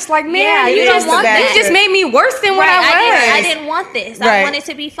the worst. Like, man, you don't want this. You just made me worse than what I was. I didn't want this. I wanted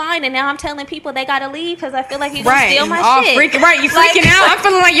to be fine, and now I'm telling people they gotta leave because I feel like you're gonna steal my shit. You freaking out. I'm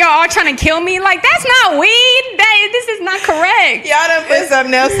feeling like y'all all trying to kill me. Like, that's not weed. This is not correct. Y'all done put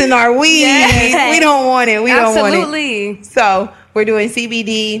something else in our weed. We don't want it. We don't want it. Absolutely. So we're doing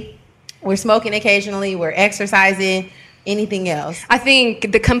CBD. We're smoking occasionally. We're exercising. Anything else? I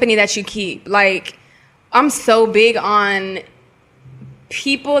think the company that you keep. Like, I'm so big on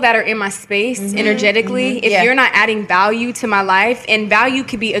people that are in my space energetically. If you're not adding value to my life, and value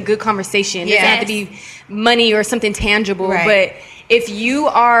could be a good conversation. It doesn't have to be money or something tangible. But if you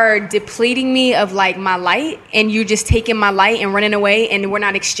are depleting me of like my light and you just taking my light and running away and we're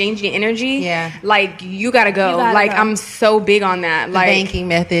not exchanging energy, like you gotta go. I'm so big on that. The like banking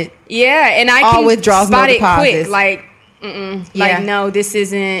method. Yeah, and I all can withdrawals, spot no it deposits. quick. Like, like, no, this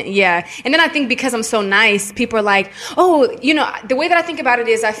isn't. And then I think because I'm so nice, people are like, oh, you know, the way that I think about it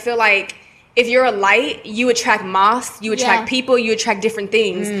is I feel like if you're a light, you attract moths, you attract people, you attract different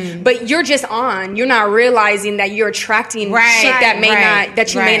things. But you're just on. You're not realizing that you're attracting shit that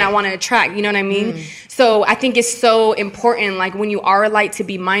you may not want to attract. You know what I mean? So I think it's so important, like when you are a light, to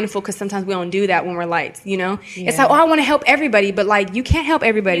be mindful, because sometimes we don't do that when we're lights. You know, it's like, oh, I want to help everybody, but like you can't help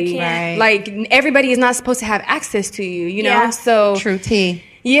everybody. Like everybody is not supposed to have access to you. You know, so true tea.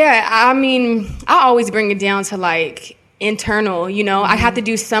 Yeah, I mean, I always bring it down to like internal, you know. I have to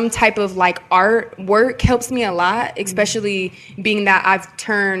do some type of like art work. Helps me a lot, especially being that I've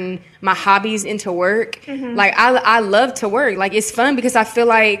turned my hobbies into work. Like I love to work. Like it's fun because I feel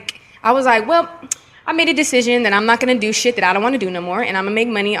like I was like, well, I made a decision that I'm not going to do shit that I don't want to do no more, and I'm going to make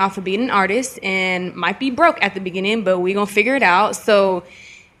money off of being an artist, and might be broke at the beginning, but we going to figure it out. So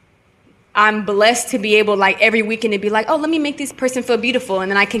I'm blessed to be able, like, every weekend to be like, oh, let me make this person feel beautiful,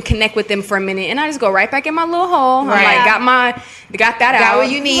 and then I can connect with them for a minute, and I just go right back in my little hole. Right. I'm like, got that out. Got what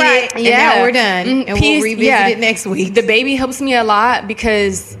you needed, and now we're done. And we'll revisit it next week. The baby helps me a lot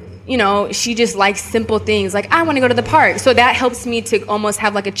because, you know, she just likes simple things. Like, I want to go to the park. So that helps me to almost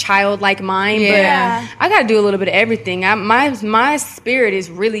have, like, a childlike mind. Yeah. But I got to do a little bit of everything. My spirit is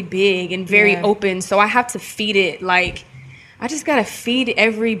really big and very open, so I have to feed it, like, I just got to feed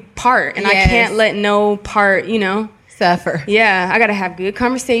every part, and I can't let no part, you know. suffer. Yeah, I gotta have good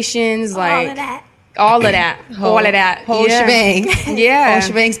conversations. Like all of that. Whole shebang. Yeah. Whole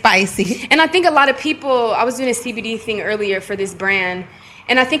shebang spicy. And I think a lot of people, I was doing a CBD thing earlier for this brand,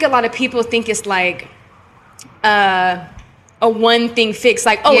 and I think a lot of people think it's like a one thing fix.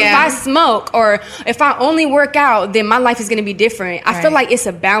 Like, if I smoke or if I only work out, then my life is going to be different. I feel like it's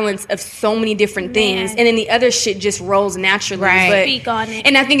a balance of so many different things. And then the other shit just rolls naturally. But, speak on it.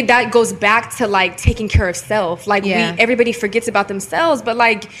 And I think that goes back to like taking care of self. Like everybody forgets about themselves, but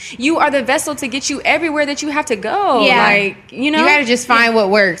like you are the vessel to get you everywhere that you have to go. Yeah. Like, you know, you got to just find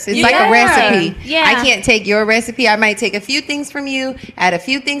what works. It's like a recipe. Yeah. I can't take your recipe. I might take a few things from you, add a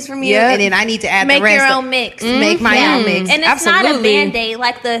few things from you, and then I need to add the rest. Make your own mix. Make my own mix. And it's not a Band-Aid.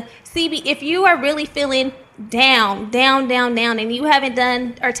 Like the CB, if you are really feeling down, and you haven't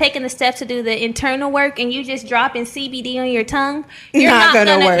done or taken the steps to do the internal work, and you just dropping CBD on your tongue, you're not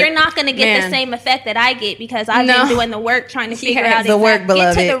gonna get the same effect that I get, because I've been doing the work trying to figure out the work,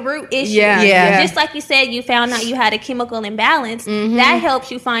 beloved. Get to the root issue. Just like you said, you found out you had a chemical imbalance. That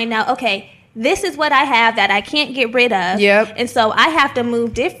helps you find out, okay, this is what I have that I can't get rid of. And so I have to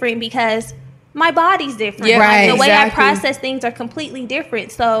move different because my body's different. The way I process things are completely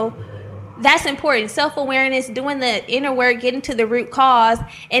different. So that's important. Self-awareness, doing the inner work, getting to the root cause,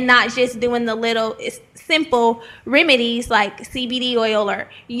 and not just doing the little simple remedies like CBD oil or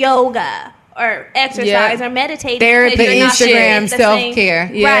yoga or exercise or meditating. Therapy, the Instagram self-care.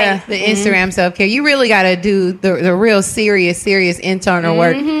 Right. The Instagram self-care. You really got to do the real serious internal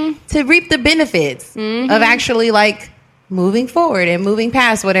work to reap the benefits of actually like moving forward and moving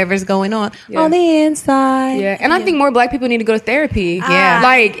past whatever's going on the inside. And I think more Black people need to go to therapy.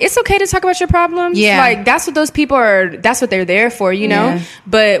 Like, it's okay to talk about your problems. Like, that's what those people are, that's what they're there for, you know?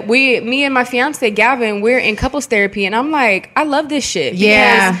 But me and my fiance, Gavin, we're in couples therapy, and I'm like, I love this shit.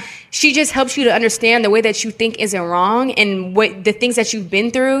 Because she just helps you to understand the way that you think isn't wrong, and what the things that you've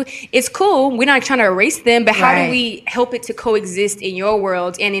been through. It's cool. We're not trying to erase them, but how do we help it to coexist in your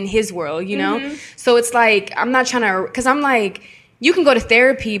world and in his world, you know? So it's like, I'm not trying to, because I'm like, you can go to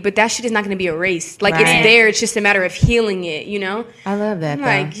therapy, but that shit is not going to be erased. Like, it's there. It's just a matter of healing it, you know? I love that,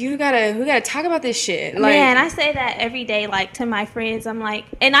 like, we gotta talk about this shit. Like, man, I say that every day, like, to my friends. I'm like,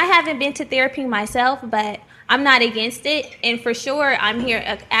 and I haven't been to therapy myself, but I'm not against it. And for sure, I'm here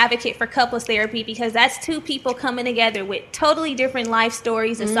an advocate for couples therapy, because that's two people coming together with totally different life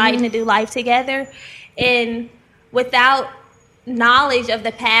stories, deciding to do life together. And without knowledge of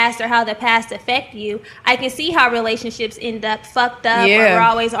the past or how the past affect you, I can see how relationships end up fucked up, or we're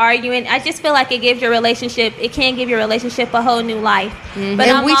always arguing. I just feel like it can give your relationship a whole new life. But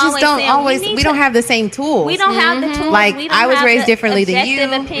and we just don't always, we don't have the same tools. We don't have the tools. Like, I was raised differently than you.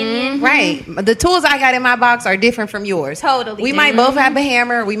 Opinion. Right. The tools I got in my box are different from yours. Totally. We might both have a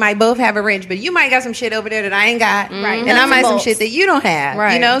hammer, we might both have a wrench, but you might got some shit over there that I ain't got. Right. And I might have some shit that you don't have.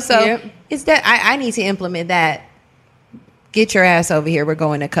 Right. You know, so it's that I need to implement that. Get your ass over here. We're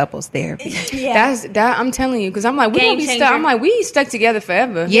going to couples therapy. That's I'm telling you, because I'm like, we gonna be stuck. I'm like, we stuck together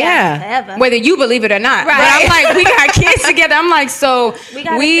forever. Forever. Whether you believe it or not. Right. But I'm like, we got kids together. I'm like, so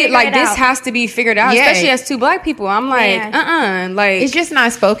we like, this has to be figured out, especially as two Black people. I'm like, like, it's just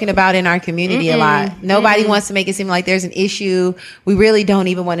not spoken about in our community a lot. Nobody wants to make it seem like there's an issue. We really don't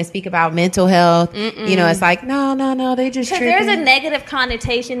even want to speak about mental health. You know, it's like, no, they just tripping. There's a negative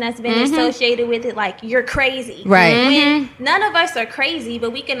connotation that's been associated with it, like, you're crazy. Right. When none of us are crazy,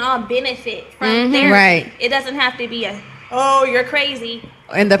 but we can all benefit from therapy. Right. It doesn't have to be you're crazy.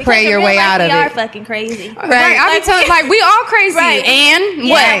 And pray your way out of it. We are fucking crazy. Right. I be telling, like, we all crazy. Right. And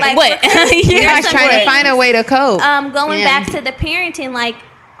what? What? We're just trying to find a way to cope. Going back to the parenting, like,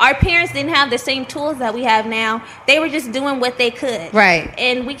 our parents didn't have the same tools that we have now. They were just doing what they could. Right.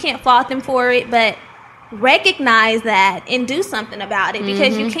 And we can't fault them for it, but recognize that and do something about it,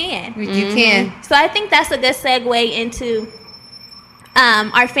 because you can. You can. So I think that's a good segue into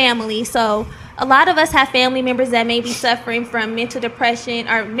our family. So a lot of us have family members that may be suffering from mental depression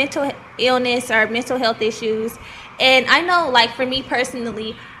or mental illness or mental health issues. And I know, like, for me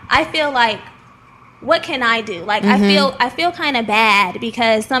personally, I feel like, what can I do? Like, I feel kind of bad,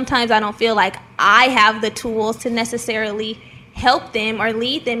 because sometimes I don't feel like I have the tools to necessarily help them or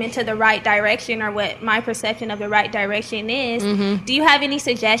lead them into the right direction, or what my perception of the right direction is. Do you have any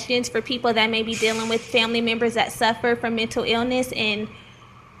suggestions for people that may be dealing with family members that suffer from mental illness and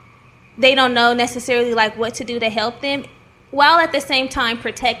they don't know necessarily, like, what to do to help them, while at the same time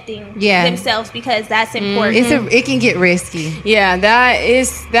protecting themselves, because that's important? It can get risky. Yeah,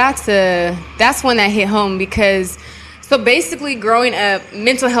 that's one that hit home, because so basically growing up,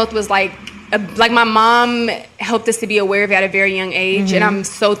 mental health was like my mom helped us to be aware of it at a very young age, and I'm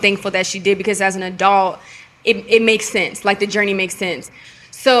so thankful that she did, because as an adult, it makes sense. Like the journey makes sense.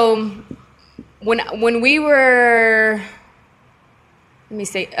 So when we were, let me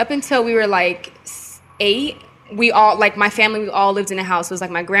say, up until we were like 8, we all, like my family, we all lived in a house. It was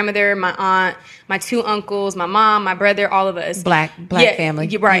like my grandmother, my aunt, my 2 uncles, my mom, my brother, all of us. Black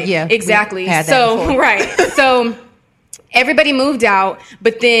family. Right. Yeah. Exactly. Had that before. Right. So everybody moved out,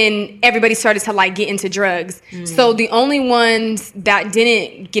 but then everybody started to like get into drugs. So the only ones that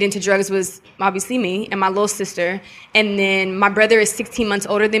didn't get into drugs was obviously me and my little sister. And then my brother is 16 months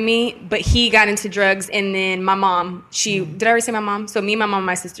older than me, but he got into drugs. And then my mom, did I already say my mom? So me, my mom,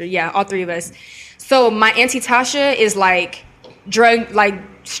 my sister. Yeah, all 3 of us. So my Auntie Tasha is like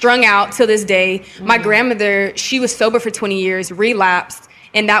strung out till this day. My grandmother, she was sober for 20 years, relapsed.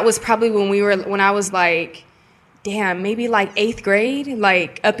 And that was probably when I was like, maybe like 8th grade,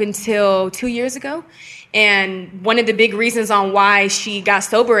 like up until 2 years ago. And one of the big reasons on why she got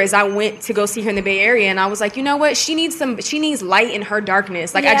sober is I went to go see her in the Bay Area, and I was like, you know what? She needs light in her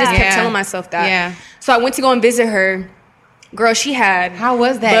darkness. Like I just kept telling myself that. Yeah. So I went to go and visit her. Girl, she had. How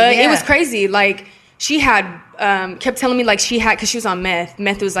was that? But it was crazy. Like she had kept telling me like she had, because she was on meth.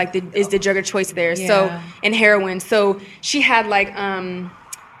 Meth was like is the drug of choice there. Yeah. So, and heroin. So she had like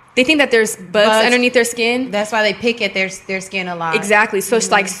they think that there's bugs underneath their skin. That's why they pick at their skin a lot. Exactly. So it's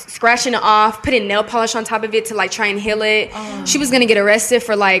like scratching it off, putting nail polish on top of it to like try and heal it. Oh. She was going to get arrested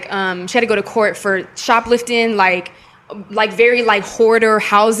for like, she had to go to court for shoplifting, like very like hoarder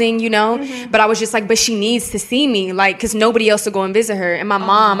housing, you know? Mm-hmm. But I was just like, but she needs to see me, like, because nobody else will go and visit her. And my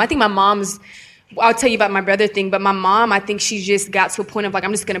mom, I think my mom's, I'll tell you about my brother thing, but my mom, I think she just got to a point of like,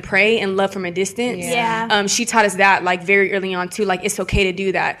 I'm just going to pray and love from a distance. Yeah. She taught us that like very early on too, like it's okay to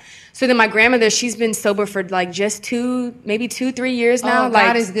do that. So then my grandmother, she's been sober for like just 2-3 years now. Oh, like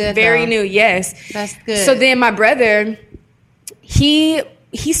God is good. Very new. Yes. That's good. So then my brother, he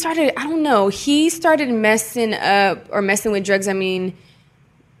started, I don't know, he started messing with drugs. I mean,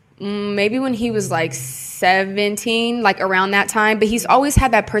 maybe when he was like 17, like around that time, but he's always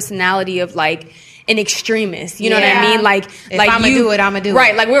had that personality of like an extremist, you know what I mean? Like, if I'm gonna do it, I'm gonna do it.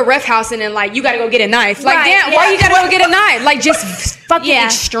 Right, like we're roughhousing and like you gotta go get a knife. Like, damn, why you gotta go get a knife? Like, just fucking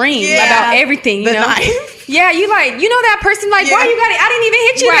extreme about everything, you know? Knife. Yeah, you like, you know that person, like, why you gotta, I didn't even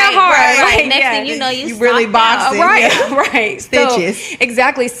hit you that hard. Right. Like, next thing you know, you really boxing. Right. Stitches. So,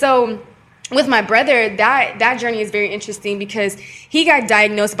 exactly. So with my brother, that journey is very interesting because he got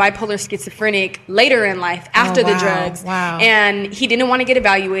diagnosed bipolar schizophrenic later in life after the drugs. Wow. And he didn't want to get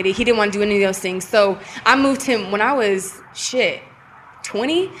evaluated. He didn't want to do any of those things. So I moved him when I was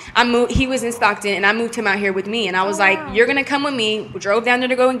 20. He was in Stockton, and I moved him out here with me. And I was like, you're going to come with me. We drove down there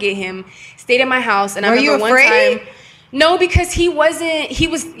to go and get him. Stayed at my house. And I remember one time. No, because he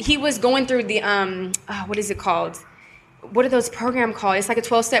was going through the, what is it called? What are those programs called? It's like a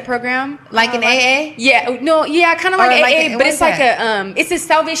 12-step program. Like an AA? Yeah. No, yeah, kind of like AA, but it's like it's the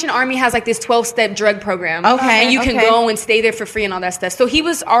Salvation Army has like this 12-step drug program. Okay. And you can go and stay there for free and all that stuff. So he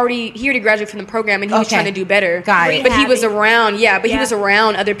already graduated from the program, and he was trying to do better. Got it. But he was around, he was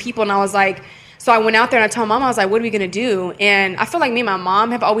around other people, and I was like, so I went out there and I told Mom, I was like, what are we going to do? And I feel like me and my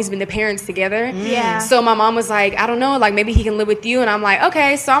mom have always been the parents together. Yeah. So my mom was like, I don't know, like maybe he can live with you. And I'm like,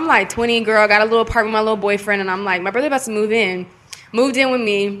 okay. So I'm like 20, girl, got a little apartment with my little boyfriend. And I'm like, my brother about to move in. Moved in with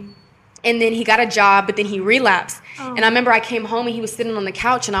me. And then he got a job, but then he relapsed. Oh. And I remember I came home and he was sitting on the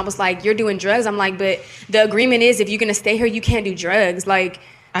couch and I was like, you're doing drugs? I'm like, but the agreement is if you're going to stay here, you can't do drugs. Like,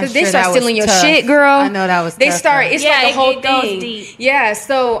 because they start stealing your shit, girl. I know that was They tough, start, it's like a whole thing. Goes deep. Yeah,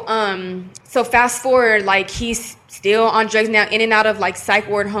 so fast forward, like he's still on drugs now, in and out of like psych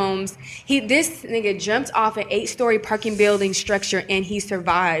ward homes. This nigga jumped off an 8-story parking building structure and he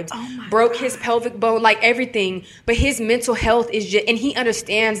survived. Broke his pelvic bone, like everything. But his mental health is just, and he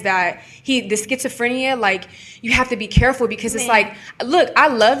understands that the schizophrenia, like you have to be careful because it's like, look, I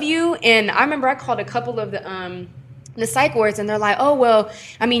love you. And I remember I called a couple of the psych wards, and they're like, oh, well,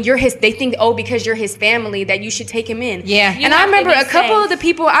 I mean, they think, because you're his family that you should take him in. Yeah. And I remember a couple of the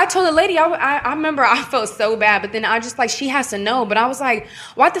people, I told the lady, I remember I felt so bad, but then I just like, she has to know. But I was like,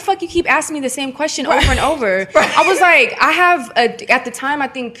 why the fuck you keep asking me the same question over and over? I was like, I have, at the time, I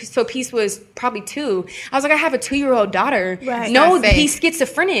think, so Peace was probably 2. I was like, I have a 2-year-old daughter. Right. No, he's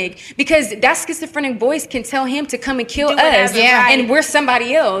schizophrenic, because that schizophrenic voice can tell him to come and kill us. Yeah. And we're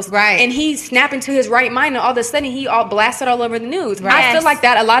somebody else. Right. And he's snapping to his right mind, and all of a sudden, he blasted all over the news. Right. I feel like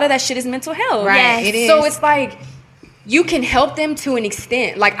that a lot of that shit is mental health. Right. It is. So it's like you can help them to an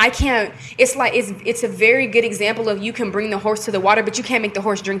extent. Like, I can't, it's a very good example of you can bring the horse to the water, but you can't make the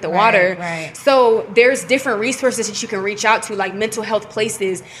horse drink the water. Right. So there's different resources that you can reach out to, like mental health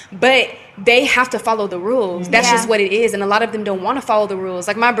places, but they have to follow the rules. That's just what it is. And a lot of them don't want to follow the rules.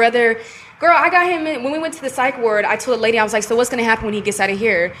 Like my brother, girl, I got him in, when we went to the psych ward, I told a lady, I was like, so what's going to happen when he gets out of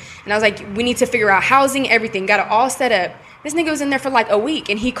here? And I was like, we need to figure out housing, everything, got it all set up. This nigga was in there for like a week,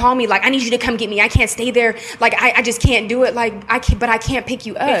 and he called me like, I need you to come get me. I can't stay there. Like, I just can't do it. Like, I can't pick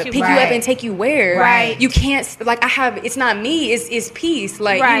you up. Pick you up and take you where? Right. You can't, like, it's not me. It's peace.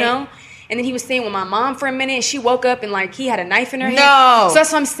 Like, you know? And then he was staying with my mom for a minute, and she woke up and like he had a knife in her hand. So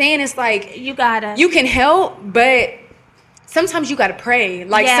that's what I'm saying. It's like, you can help, but sometimes you gotta pray.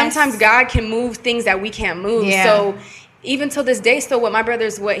 Like, sometimes God can move things that we can't move. So even till this day, so what my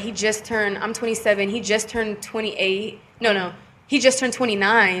brother's, he just turned, I'm 27, he just turned 28. No, he just turned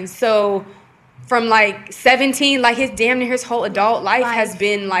 29. So from like 17, like his whole adult life has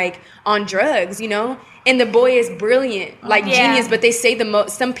been like on drugs, you know? And the boy is brilliant, like genius, but they say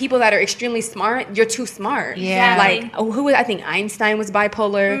some people that are extremely smart, you're too smart. Yeah. Like, I think Einstein was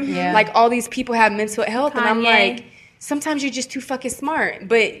bipolar. Mm-hmm. Yeah. Like, all these people have mental health. Kanye. And I'm like, sometimes you're just too fucking smart.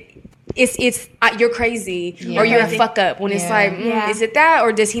 But it's you're crazy or you're a fuck up when it's like, is it that,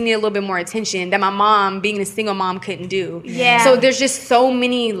 or does he need a little bit more attention that my mom, being a single mom, couldn't do? So there's just so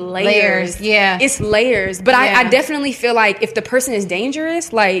many layers. It's layers. But I definitely feel like if the person is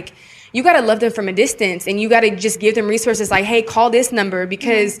dangerous, like, you got to love them from a distance, and you got to just give them resources like, hey, call this number,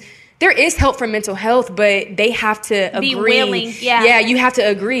 because there is help for mental health, but they have to agree. Be willing. You have to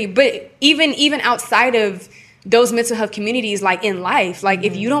agree. But even outside of those mental health communities, like in life, like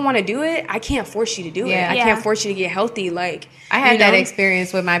if you don't want to do it, I can't force you to do it. I can't force you to get healthy. Like, I had that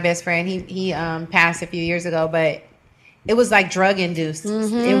experience with my best friend. He passed a few years ago, but it was like drug induced.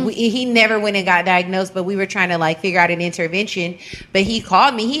 And he never went and got diagnosed, but we were trying to like figure out an intervention. But he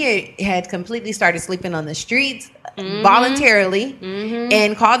called me. He had completely started sleeping on the streets voluntarily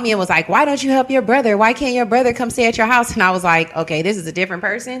and called me and was like, why don't you help your brother? Why can't your brother come stay at your house? And I was like, okay, this is a different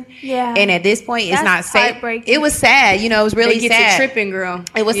person. And at this point, it's not safe. It was sad. You know, it was really sad. Tripping, girl.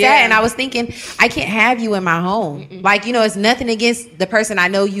 It was sad. And I was thinking, I can't have you in my home. Like, you know, it's nothing against the person I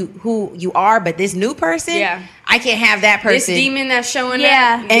know who you are, but this new person, I can't have that person. This demon that's showing up.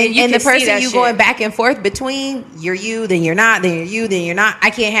 And the person you going back and forth between, you're you, then you're not, then you're you, then you're not. I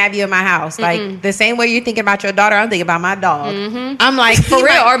can't have you in my house. Like, the same way you're thinking about your daughter, I'm thinking about my dog. I'm like, for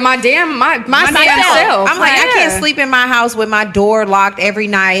real, or my damn self. I'm like, I can't sleep in my house with my door locked every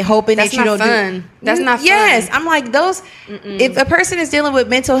night, hoping that you don't do. That's not fun. Yes, I'm like, those. If a person is dealing with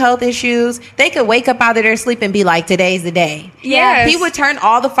mental health issues, they could wake up out of their sleep and be like, today's the day. He would turn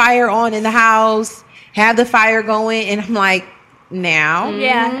all the fire on in the house, have the fire going, and I'm like, now.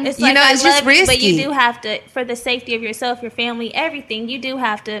 It's like, it's just risky. But you do have to, for the safety of yourself, your family, everything, you do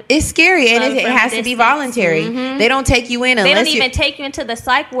have to. It's scary, and it has to be voluntary. They don't take you in unless they don't even take you into the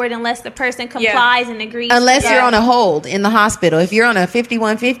psych ward unless the person complies and agrees. Unless you're on a hold in the hospital. If you're on a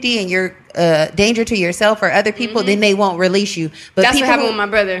 5150 and you're danger to yourself or other people, then they won't release you. But that's what happened with my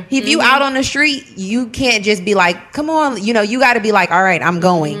brother. If you out on the street, you can't just be like, come on, you know, you got to be like, all right, I'm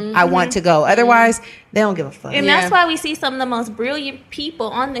going. I want to go. Otherwise, they don't give a fuck. And that's why we see some of the most brilliant people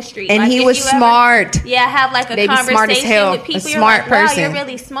on the street. And like, he was smart. Have like a conversation with people. A smart person. Wow, you're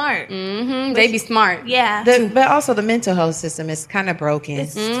really smart. They be smart. But also the mental health system is kind of broken.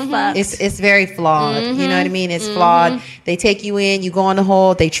 It's very flawed. You know what I mean? It's flawed. They take you in, you go on the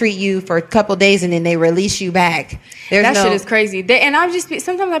hold, they treat you for a couple days, and then they release you back. That shit is crazy. And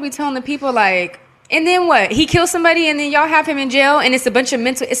sometimes I be telling the people like, and then what? He killed somebody, and then y'all have him in jail, and it's a bunch of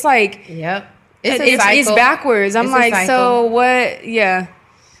mental. It's like, it's backwards. I'm like, so what?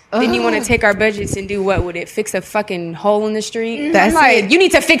 Then you want to take our budgets and do what with it? Fix a fucking hole in the street? That's like, you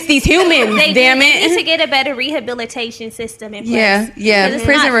need to fix these humans, damn it. They need to get a better rehabilitation system in place.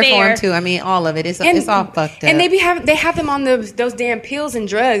 Prison reform too. I mean, all of it. It's all fucked up. And they have them on those damn pills and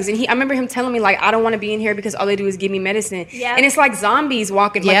drugs. And I remember him telling me, like, I don't want to be in here because all they do is give me medicine. And it's like zombies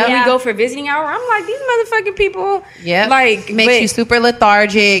walking. Like, when we go for visiting hour, I'm like, these motherfucking people. Like, makes you super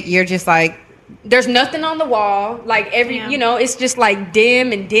lethargic. You're just like, there's nothing on the wall. Like, you know, it's just like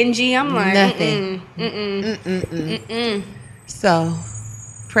dim and dingy. I'm like, nothing. So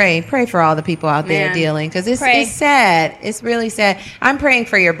pray for all the people out there dealing, because it's sad. It's really sad. I'm praying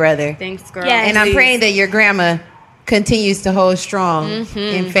for your brother. Thanks, girl. And I'm praying that your grandma continues to hold strong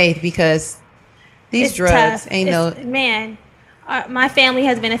in faith, because these drugs man. My family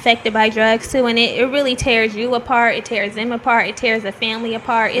has been affected by drugs too, and it really tears you apart. It tears them apart. It tears the family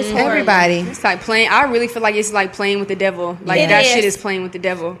apart. It's horrible. Everybody. It's like playing. I really feel like it's like playing with the devil. Like, that shit is playing with the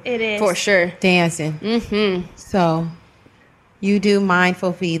devil. It is for sure. Dancing. So You do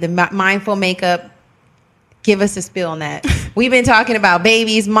mindful feed, the mindful makeup. Give us a spill on that. We've been talking about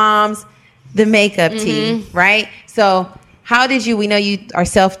babies, moms, the makeup tea, right? So how did you, we know you are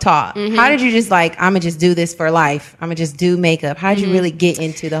self-taught. How did you just like, I'm going to just do this for life. I'm going to just do makeup. How did you really get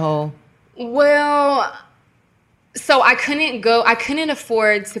into the whole? Well, so I couldn't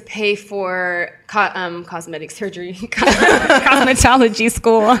afford to pay for cosmetic surgery, cosmetology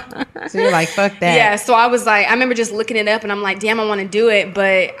school. So you're like, fuck that. Yeah, so I was like, I remember just looking it up and I'm like, damn, I want to do it,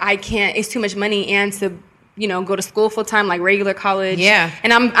 but I can't, it's too much money and to, go to school full time, like regular college. Yeah.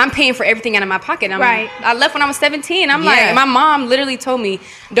 And I'm paying for everything out of my pocket. Right. I left when I was 17. I'm like, my mom literally told me,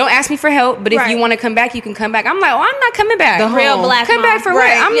 don't ask me for help, but if you want to come back, you can come back. I'm like, oh, I'm not coming back. The real home. black Come mom. back for what?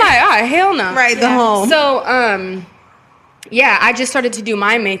 I'm like, oh, hell no. Right, the home. So, I just started to do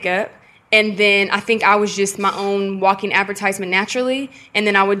my makeup. And then I think I was just my own walking advertisement naturally. And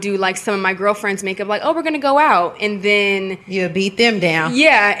then I would do like some of my girlfriends' makeup, like, oh, we're going to go out. And then you beat them down.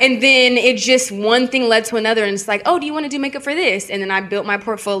 Yeah. And then it just one thing led to another. And it's like, oh, do you want to do makeup for this? And then I built my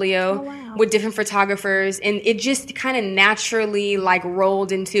portfolio with different photographers. And it just kind of naturally like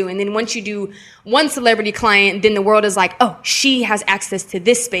rolled into. And then once you do one celebrity client, then the world is like, oh, she has access to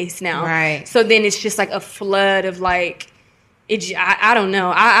this space now. Right. So then it's just like a flood of like, I don't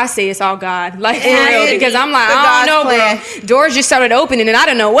know. I say it's all God, like for real, because I'm like, I don't know, bro. Doors just started opening, and I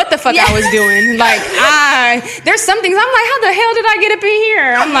don't know what the fuck I was doing. Like, there's some things I'm like, how the hell did I get up in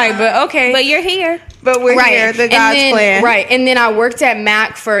here? I'm like, but okay, but you're here. But we're here, the God's plan. Right. And then I worked at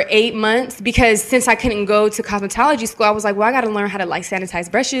MAC for 8 months because since I couldn't go to cosmetology school, I was like, well, I got to learn how to like sanitize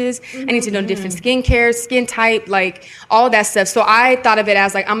brushes. I need to know different skincare, skin type, like all that stuff. So I thought of it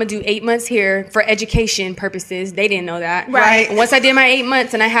as like, I'm going to do 8 months here for education purposes. They didn't know that. Right. And once I did my 8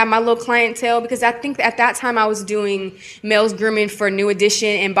 months and I had my little clientele, because I think at that time I was doing males grooming for New Edition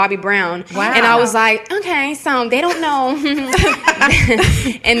and Bobby Brown. Wow. And I was like, okay, so they don't know.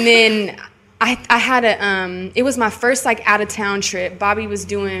 And then I had it was my first like out of town trip. Bobby was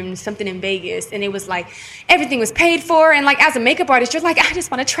doing something in Vegas and it was like everything was paid for, and like as a makeup artist you're like, I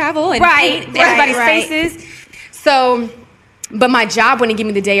just want to travel and paint everybody's faces. So but my job wouldn't give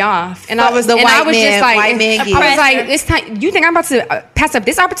me the day off, and I was just like, it's time. You think I'm about to pass up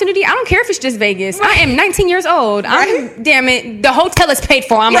this opportunity? I don't care if it's just Vegas. I am 19 years old. Damn it, the hotel is paid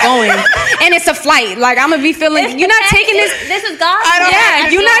for. I'm going, and it's a flight. Like I'm gonna be feeling. You're not taking this. This is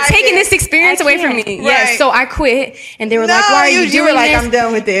God. You're not taking this experience away from me. Right. Yeah, so I quit, and they were like, "Why are you doing like this?" I'm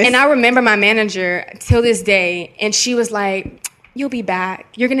done with this. And I remember my manager till this day, and she was like, you'll be back.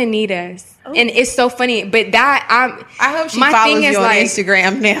 You're gonna need us. Ooh. And it's so funny. But that I hope she follows you on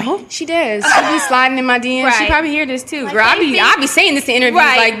Instagram now. She does. She be sliding in my DMs. Right. She probably hear this too. Like, girl, I be saying this in interviews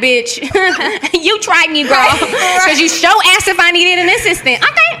like, bitch, you tried me, girl. Because you show asked if I needed an assistant.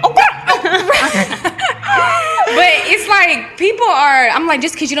 Okay. But it's like people are, I'm like,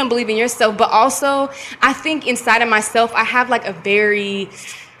 just because you don't believe in yourself. But also, I think inside of myself, I have like a very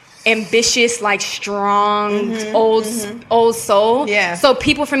ambitious, like strong, old soul. Yeah. So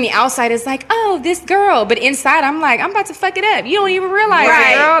people from the outside is like, oh, this girl, but inside I'm like, I'm about to fuck it up. You don't even realize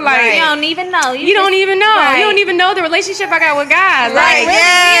it, girl. Like you don't even know. You don't even know. Right. You don't even know the relationship I got with God. Right. Like,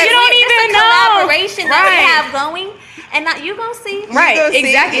 yes. You don't even know. Collaboration that we have going, and not you gonna see. Right.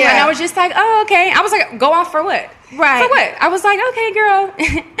 Exactly. Yeah. And I was just like, oh, okay. I was like, go off for what? Right. For what? I was like, okay, girl.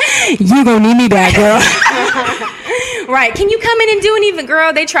 You gonna need me back, girl. Right. Can you come in and do an event?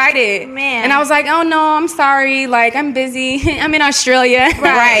 Girl, they tried it. Man. And I was like, oh, no, I'm sorry. Like, I'm busy. I'm in Australia.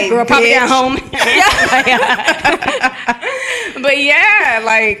 Right. Girl, probably at home. But yeah,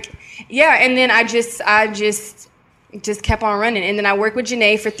 like, yeah. And then I just kept on running. And then I worked with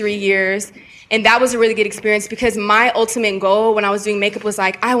Janae for 3 years. And that was a really good experience because my ultimate goal when I was doing makeup was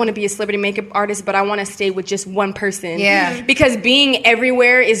like, I want to be a celebrity makeup artist, but I want to stay with just one person. Yeah. Because being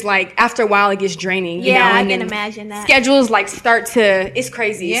everywhere is like, after a while, it gets draining. You know? I can imagine that. Schedules like start to, it's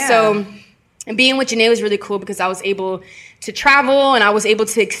crazy. Yeah. So being with Janae was really cool because I was able to travel and I was able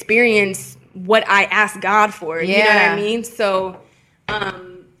to experience what I asked God for. Yeah. You know what I mean? So,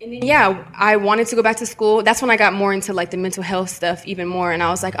 and then, yeah, I wanted to go back to school. That's when I got more into, like, the mental health stuff even more. And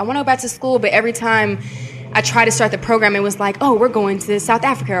I was like, I want to go back to school. But every time I tried to start the program, it was like, oh, we're going to South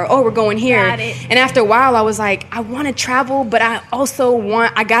Africa. Or, oh, we're going here. And after a while, I was like, I want to travel, but I also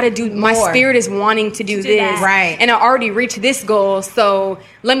I got to do, my spirit is wanting to do this. Right. And I already reached this goal. So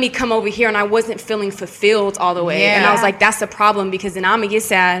let me come over here. And I wasn't feeling fulfilled all the way. Yeah. And I was like, that's the problem because then I'm going to get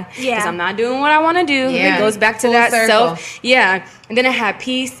sad because I'm not doing what I want to do. Yeah. It goes back to that self. Yeah. And then I had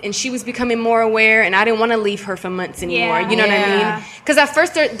peace, and she was becoming more aware, and I didn't want to leave her for months anymore. You know what I mean? Because at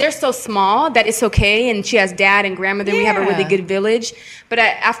first they're so small that it's okay, and she as dad and grandmother. We have a really good village. But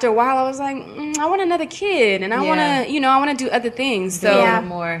after a while, I was like, I want another kid, and I want to, I want to do other things. So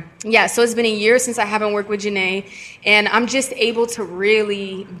more. Yeah, so it's been a year since I haven't worked with Janae, and I'm just able to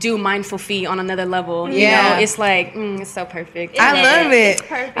really do mindful feet on another level. You know, it's like, it's so perfect. I love it. It's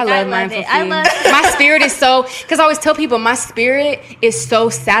perfect. I love mindful feet. I love it. My spirit is so, because I always tell people, my spirit is so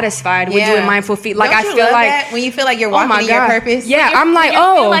satisfied with doing mindful feet. Like, Don't you I feel love like that? When you feel like you're walking in your purpose. Yeah, I'm like, you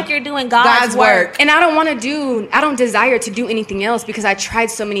feel like you're doing God's work. And I don't desire to do anything else because I tried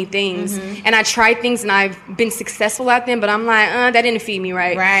so many things. And I tried things and I've been successful at them, but I'm like, that didn't feed me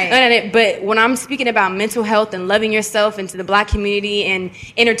right. But when I'm speaking about mental health and loving yourself into the Black community and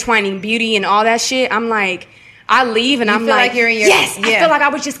intertwining beauty and all that shit, I'm like, I leave and I'm like you're in your, I feel like I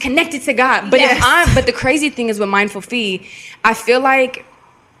was just connected to God. But but the crazy thing is with mindful feet, I feel like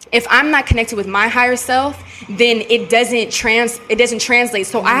if I'm not connected with my higher self, then it doesn't translate.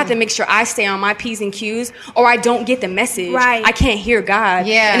 So I have to make sure I stay on my P's and Q's, or I don't get the message. Right. I can't hear God.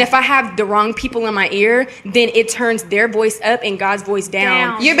 Yeah. And if I have the wrong people in my ear, then it turns their voice up and God's voice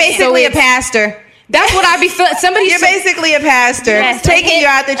down. You're basically a pastor. That's what I be feeling. You're basically a pastor, taking you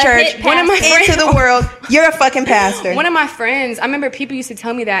out the church, one of my friends, into the world. You're a fucking pastor. One of my friends, I remember people used to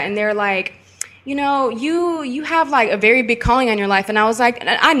tell me that, and they're like, you have like a very big calling on your life. And I was like,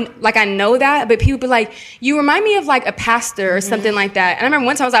 I know that, but people be like, you remind me of like a pastor or something like that. And I remember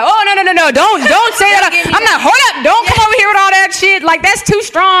one time I was like, oh, no, don't say that. I'm not, hold up, don't come over here with all that shit. Like, that's too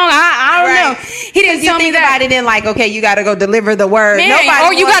strong. I don't know. He didn't tell me that. About it in like, okay, you got to go deliver the word. Man,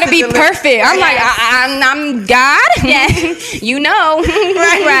 or you got to be perfect. I'm like, I'm God. Yes. You know.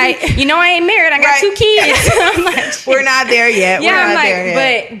 Right. You know I ain't married. I got 2 kids. I'm like, we're not there yet. Yeah, I'm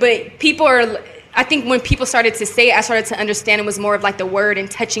like, but people are, I think when people started to say it, I started to understand it was more of like the word and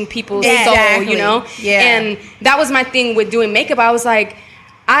touching people's soul, you know? Yeah. And that was my thing with doing makeup. I was like,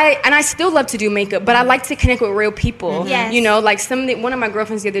 I still love to do makeup, but I like to connect with real people. Yes. You know, like one of my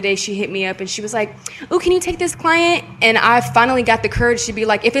girlfriends the other day, she hit me up and she was like, "Oh, can you take this client?" And I finally got the courage to be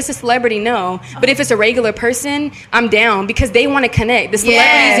like, if it's a celebrity, no. But if it's a regular person, I'm down, because they want to connect. The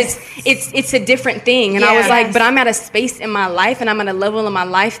celebrities, it's a different thing. And I was like, but I'm at a space in my life and I'm at a level in my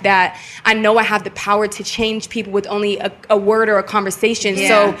life that I know I have the power to change people with only a word or a conversation.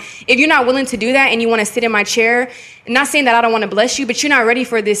 So if you're not willing to do that and you want to sit in my chair, not saying that I don't want to bless you, but you're not ready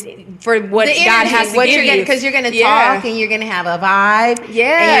for this, for what God has to give you. Because you're going to talk and you're going to have a vibe.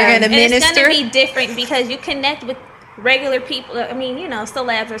 Yeah. And you're going to minister. It's going to be different because you connect with regular people. I mean,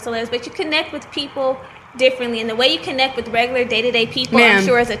 celebs are celebs, but you connect with people differently, and the way you connect with regular day-to-day people, I'm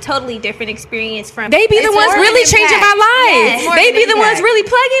sure is a totally different experience from. They be the ones really changing my life. Yes. They be the ones really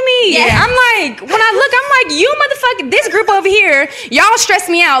plugging me. Yeah. I'm like, when I look, I'm like, you motherfucker, this group over here, y'all stress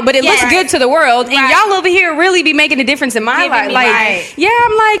me out, but it looks good to the world, and y'all over here really be making a difference in my life. Like,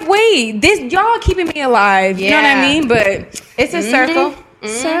 I'm like, wait, y'all keeping me alive. You know what I mean? But it's a circle.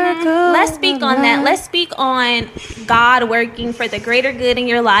 Circle. Let's speak on that. Let's speak on God working for the greater good in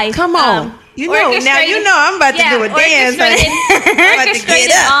your life. Come on. I'm about to do a dance.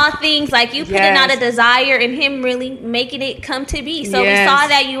 Orchestrating all things, like you putting out a desire and Him really making it come to be. So we saw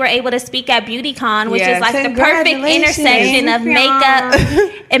that you were able to speak at BeautyCon, which is like the perfect intersection of makeup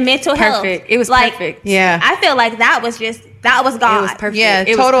and mental health. It was like, perfect. Yeah, I feel like that was God. It was perfect. Yeah,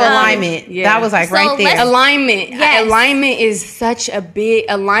 total alignment. That was like right there. Alignment. Yes. Alignment is such a big,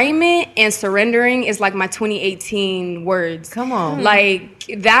 alignment and surrendering is like my 2018 words. Come on. Like,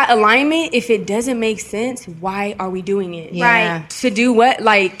 that alignment, if it doesn't make sense, why are we doing it? Yeah. Right. To do what?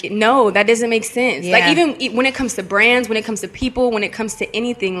 Like, no, that doesn't make sense. Yeah. Like, even when it comes to brands, when it comes to people, when it comes to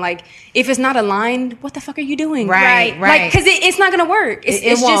anything, like, if it's not aligned, what the fuck are you doing? Right. Like, because it's not going to work.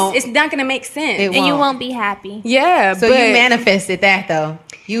 It's won't. Just, it's not going to make sense. And you won't be happy. Yeah. So you manifested that, though.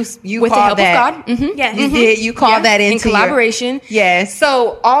 You with the help of God. Mm-hmm. Yes. You did. You called that into in collaboration. Yes.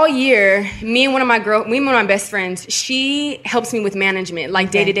 So all year, me and one of my best friends, she helps me with management, like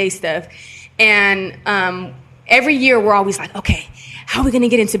day-to-day stuff. And every year we're always like, okay, how are we going to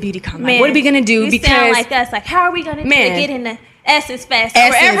get into BeautyCon? Like, what are we going to do? You sound like us. Like, how are we going to get into Essence Fest?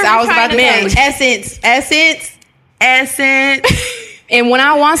 Essence. I was about to say Essence. And when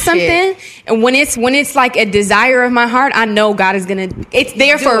I want something, and when it's like a desire of my heart, I know God is it's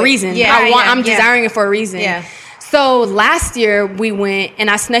there for a reason. Yeah, I'm desiring it for a reason. Yeah. So last year we went, and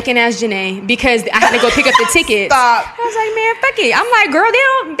I snuck in as Janae because I had to go pick up the tickets. Stop. I was like, man, fuck it. I'm like, girl,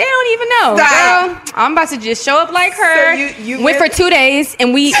 they don't even know. Stop. Girl, I'm about to just show up like her. So you went for 2 days,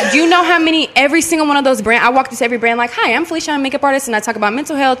 and do you know how many, every single one of those brands, I walked into every brand like, hi, I'm Felicia, I'm a makeup artist, and I talk about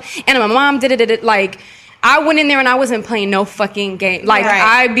mental health, and I'm a mom, like, I went in there and I wasn't playing no fucking game. Like,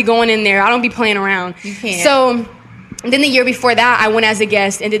 I'd be going in there. I don't be playing around. You can't. So then the year before that, I went as a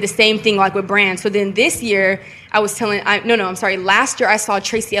guest and did the same thing like with brands. So then this year, last year I saw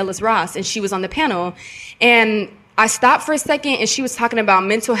Tracy Ellis Ross, and she was on the panel. And I stopped for a second, and she was talking about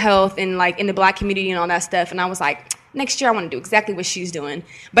mental health and like in the Black community and all that stuff. And I was like, next year I want to do exactly what she's doing.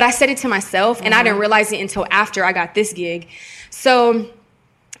 But I said it to myself, and I didn't realize it until after I got this gig. So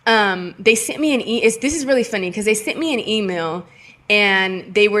they sent me this is really funny because they sent me an email,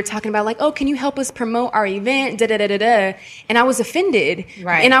 and they were talking about like, oh, can you help us promote our event? Da da da da da. And I was offended.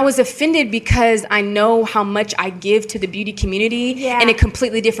 Right. And I was offended because I know how much I give to the beauty community in a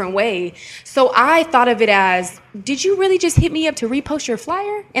completely different way. So I thought of it as, did you really just hit me up to repost your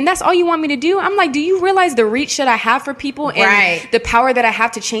flyer? And that's all you want me to do? I'm like, do you realize the reach that I have for people and the power that I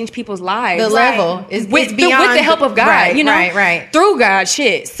have to change people's lives? The level is with beyond the help of God, you know? Right. Through God,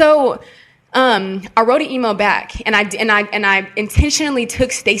 shit. So I wrote an email back, and I intentionally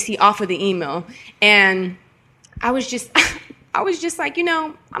took Stacey off of the email, and I was just like, you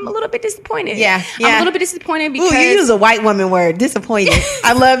know, I'm a little bit disappointed. Yeah. I'm a little bit disappointed because you use a white woman word, disappointed.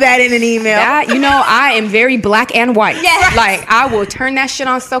 I love that in an email. That, you know, I am very black and white. Yes. Like, I will turn that shit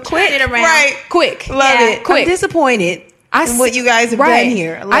on so quick. Turn it around. Right. Quick. Love it. Quick. I'm disappointed in what you guys have done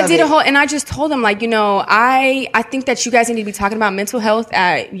here. I did and I just told them, like, you know, I think that you guys need to be talking about mental health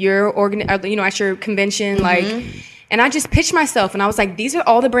at your at your convention, like, and I just pitched myself, and I was like, these are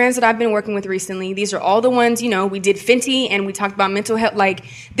all the brands that I've been working with recently. These are all the ones, you know, we did Fenty, and we talked about mental health. Like,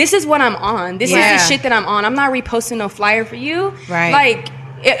 this is what I'm on. This is the shit that I'm on. I'm not reposting no flyer for you. Right. Like,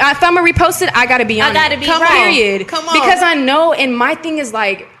 if I'm gonna repost it, I gotta be on it. I gotta be period. Come on. Because I know, and my thing is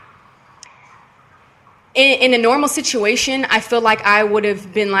like, in a normal situation, I feel like I would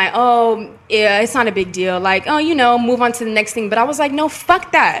have been like, oh, yeah, it's not a big deal. Like, oh, you know, move on to the next thing. But I was like, no,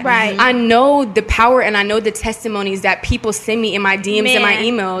 fuck that. Right. I know the power, and I know the testimonies that people send me in my DMs and my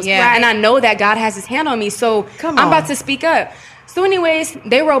emails. Yeah. And I know that God has his hand on me. So I'm about to speak up. So anyways,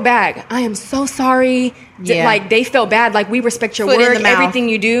 they wrote back, I am so sorry. Yeah. Like, they felt bad. Like, we respect your Foot in work, the mouth. everything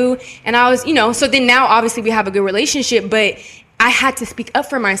you do. And I was, you know, so then now obviously we have a good relationship, but I had to speak up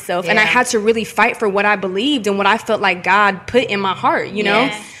for myself, and I had to really fight for what I believed and what I felt like God put in my heart, you know?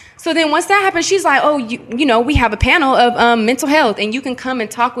 Yeah. So then once that happened, she's like, oh, you know, we have a panel of mental health, and you can come and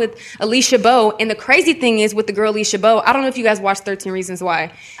talk with Alicia Bowe. And the crazy thing is with the girl Alicia Bowe, I don't know if you guys watched 13 Reasons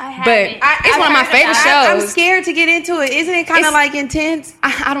Why. I haven't. But it's one of my favorite shows. I'm scared to get into it. Isn't it kind of like intense?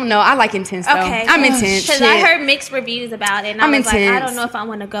 I don't know. I like intense, though. Okay. I'm intense. Because I heard mixed reviews about it, and I'm I was like, I intense. don't know if I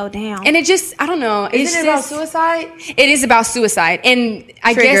want to go down. And it just, I don't know. Isn't it about suicide? It is about suicide. And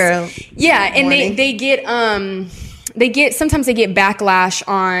I guess, yeah, and sometimes they get backlash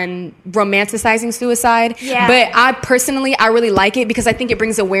on romanticizing suicide. Yeah. But I really like it because I think it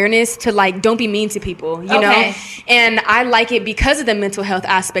brings awareness to, like, don't be mean to people, you know? And I like it because of the mental health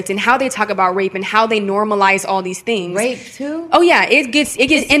aspect and how they talk about rape and how they normalize all these things. Rape too? Oh yeah, it gets,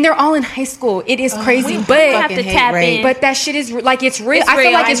 and they're all in high school. It is crazy, but we have to tap in. But that shit is like, it's real. It's I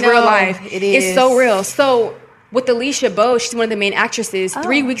feel like it's real life. It is. It's so real. So with Alicia Bowe, she's one of the main actresses.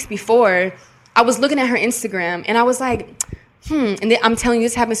 3 weeks before, I was looking at her Instagram, and I was like, and then I'm telling you,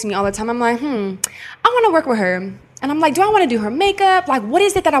 this happens to me all the time. I'm like, I want to work with her. And I'm like, do I want to do her makeup? Like, what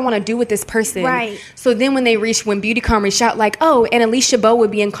is it that I want to do with this person? Right. So then when BeautyCon reached out, like, oh, and Alicia Bowe would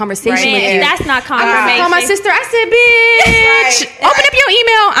be in conversation with you. That's not confirmation. I called my sister. I said, bitch, open up your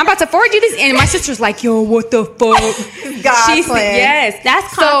email. I'm about to forward you this. And my sister's like, yo, what the fuck? God said, yes.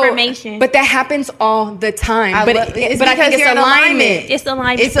 That's confirmation. But that happens all the time. I think it's alignment. It's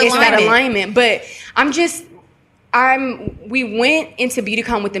alignment. It's that alignment. But we went into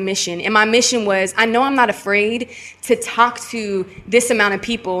BeautyCon with a mission, and my mission was, I know I'm not afraid to talk to this amount of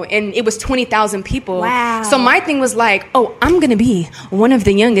people, and it was 20,000 people. Wow. So my thing was like, oh, I'm going to be one of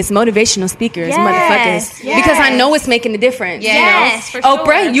the youngest motivational speakers, motherfuckers. Yes. Because I know it's making a difference. Yes, you know? for sure. Oh,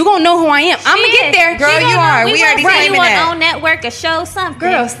 Bray, you going to know who I am. I'm going to get there. Girl, you are. We already claiming that. on network, a show, something.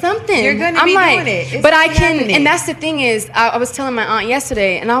 Girl, something. You're going to be doing it. It's but I can, happening. and that's the thing is, I was telling my aunt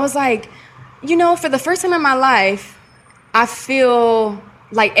yesterday, and I was like, you know, for the first time in my life, I feel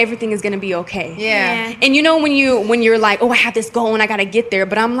like everything is gonna be okay. Yeah. And you know when you're like, oh, I have this goal and I gotta get there,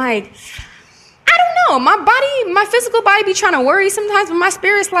 but I'm like, I don't know. My physical body be trying to worry sometimes, but my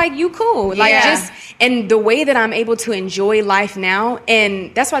spirit's like, you cool. Like and the way that I'm able to enjoy life now,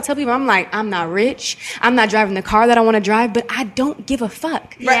 and that's why I tell people, I'm like, I'm not rich, I'm not driving the car that I want to drive, but I don't give a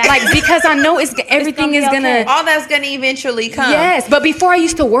fuck. Right. Like, because I know everything is gonna all that's gonna eventually come. Yes, but before I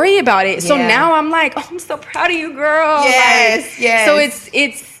used to worry about it. So Yeah. now I'm like, oh, I'm so proud of you, girl. Yes, yes. So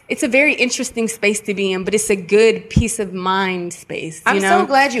it's a very interesting space to be in, but it's a good peace of mind space. I'm you know? so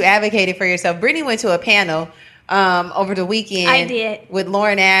glad you advocated for yourself. Brittany went to a panel over the weekend. I did. With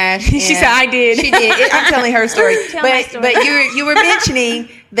Lauren Ash. She said I did. She did. I'm telling her story. Tell my story. But you were mentioning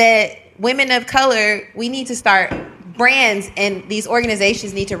that women of color, we need to start brands and these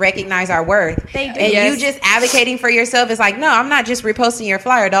organizations need to recognize our worth. They do. And you just advocating for yourself is like, no, I'm not just reposting your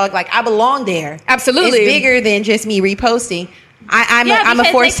flyer, dog. Like, I belong there. Absolutely. It's bigger than just me reposting. I'm a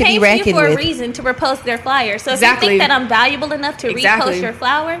force to be reckoned for with. a reason to repost their flyer. So Exactly. if you think that I'm valuable enough to repost your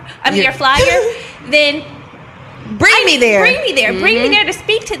flyer, Yeah. your flyer, then Bring me there. Bring me there. Bring me there to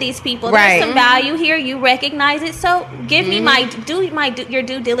speak to these people. Right. There's some value here. You recognize it. So give me your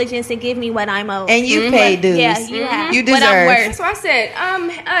due diligence and give me what I'm owed. And you pay dues. Yeah, you have. You What I'm deserve. worth. So I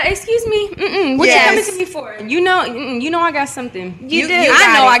said, excuse me, what Yes. you coming to me for? You know I got something. You do.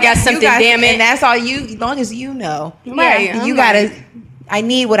 I know I got You something, damn it. And that's all you, as long as you know. Right. Yeah. You gotta, I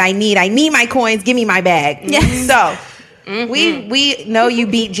need what I need. I need my coins. Give me my bag. Yes. So, we know you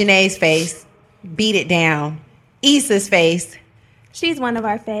beat Janae's face. Beat it down. Issa's face. She's one of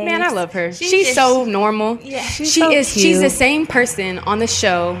our faves. Man, I love her. She's She's just- so normal. Yeah. She's She so is. cute. She's the same person on the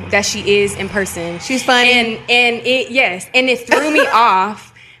show that she is in person. She's funny. and it threw me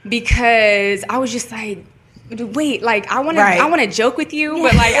off because I was just like, wait, like I want to joke with you,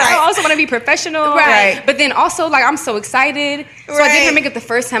 but like I also want to be professional, Right. But then also like I'm so excited. So I did her Right. makeup the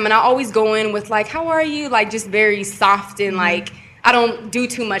first time, and I always go in with like, how are you? Like just very soft and like I don't do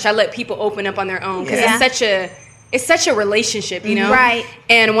too much. I let people open up on their own because it's such a relationship, you know? Right.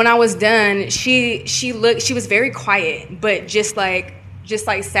 And when I was done, she was very quiet, but just like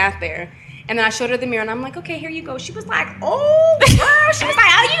sat there. And then I showed her the mirror, and I'm like, okay, here you go. She was like, oh, girl. She was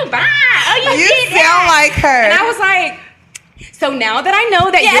like, oh, you fine. Oh, you did sound that. like her. And I was like, so now that I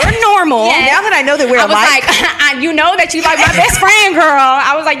know that you're normal. Now that I know that we're I was alike. like, you know that you like my best friend, girl.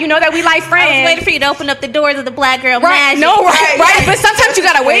 I was like, you know that we like friends. I was waiting for you to open up the doors of the Black Girl Right, Magic. no, right. But sometimes you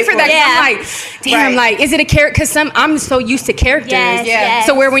gotta wait for that. 'Cause Yeah. I'm like, damn, Right. like, is it a character? Because I'm so used to characters. Yes, Yeah. yes.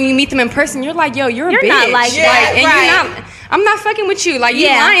 So where when you meet them in person, you're like, yo, you're a bitch. not like that, and right. you're not. I'm not fucking with you. Like, you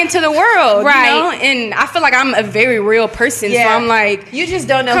Yeah. lying to the world, Right. You know? And I feel like I'm a very real person. So I'm like, you just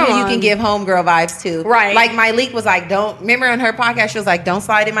don't know come who you on. can give homegirl vibes to. Right. Like Myleik was like, remember on her podcast, she was like, don't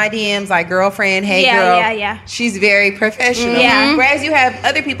slide in my DMs, like girlfriend, hey Yeah, girl. yeah. She's very professional. Yeah. Whereas you have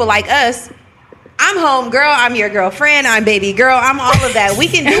other people like us, I'm homegirl, I'm your girlfriend, I'm baby girl, I'm all of that. We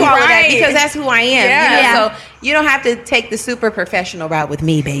can do all of that Right. because that's who I am. Yeah. You know? Yeah. So you don't have to take the super professional route with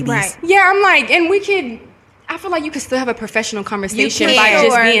me, babies. Right. yeah, I'm like, and I feel like you could still have a professional conversation You by can.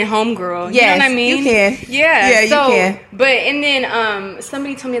 just Sure. being homegirl. Yes, you know what I mean? you can. Yeah. Yeah, you so, can. But and then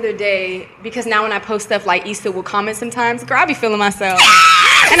somebody told me the other day, because now when I post stuff like Issa will comment sometimes, girl, I be feeling myself.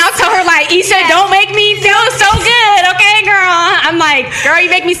 And I'll tell her like, Issa, don't make me feel so good, okay, girl? I'm like, girl, you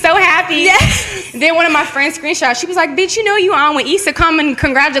make me so happy. Yes. Then one of my friends screenshot, she was like, bitch, you know you on with Issa, comment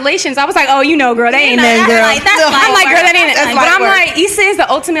congratulations. I was like, oh, you know, girl, that ain't nothing, girl. I'm like, girl, that ain't That's nothing. But light I'm work. like, Issa is the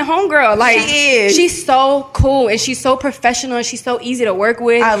ultimate homegirl. Like, She is. She's so cool and she's so professional and she's so easy to work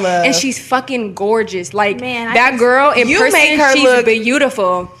with. I love. And she's fucking gorgeous. Like, Man, I that can- girl in You person, make her she's look-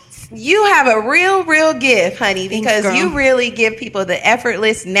 beautiful. You have a real gift, honey, because girl. you really give people the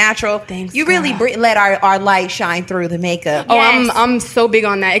effortless, natural. Thanks, you really girl. let our light shine through the makeup. Oh, Yes. I'm so big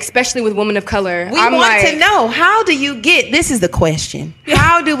on that, especially with women of color. We I'm want like, to know, how do you get, this is the question,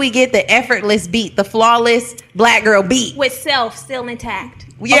 how do we get the effortless beat, the flawless Black girl beat? With self still intact.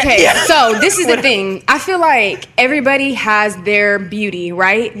 Okay, so this is the thing. I feel like everybody has their beauty,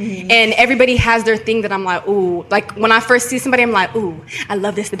 right? Mm-hmm. And everybody has their thing that I'm like, ooh. Like, when I first see somebody, I'm like, ooh, I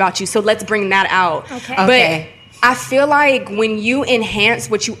love this about you, so let's bring that out. Okay. Okay. But I feel like when you enhance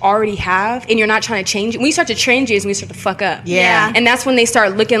what you already have and you're not trying to change it, when you start to change it is when you start to fuck up. Yeah. And that's when they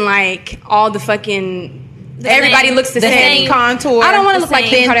start looking like all the fucking... Everybody same. looks the The same. heavy contour. I don't want to The look like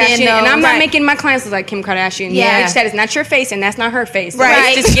same. Kim Kardashian, Thin and I'm nose. not Right. making my clients look like Kim Kardashian. Yeah. Like you said, it's not your face, and that's not her face. So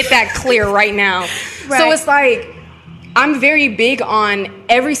Right. let's just get that clear right now. Right. So it's like, I'm very big on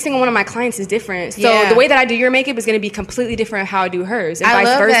every single one of my clients is different. So Yeah. the way that I do your makeup is going to be completely different how I do hers, and I vice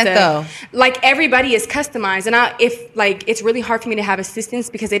love versa. that, though. Like, everybody is customized, and it's really hard for me to have assistants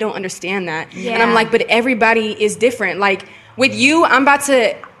because they don't understand that. Yeah. And I'm like, but everybody is different. Like with you, I'm about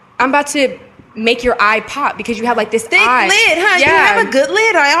to make your eye pop because you have like this Thick eye. lid, huh? You have a good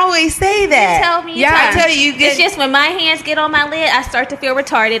lid. I always say that. Tell me. Yeah. I tell you, It's just when my hands get on my lid, I start to feel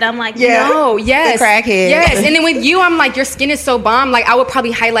retarded. I'm like, Yeah. No, yes. The crackhead. Yes. And then with you, I'm like, your skin is so bomb. Like, I would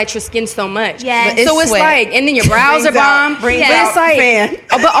probably highlight your skin so much. Yes. But So it's sweat. like, and then your brows are Brings out- bomb. brings But out it's like, fan.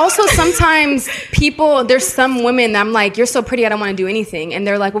 but also sometimes there's some women that I'm like, you're so pretty, I don't want to do anything. And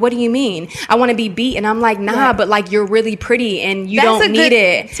they're like, well, what do you mean? I want to be beat. And I'm like, nah, but like, you're really pretty and you That's don't a need good,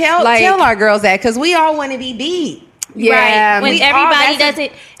 it. Tell our girls that, because we all want to be beat. Yeah, right. When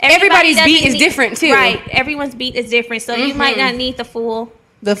everybody's beat is different too. Right, everyone's beat is different, so you might not need the full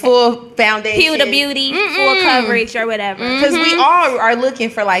foundation, the beauty, full coverage or whatever. Because we all are looking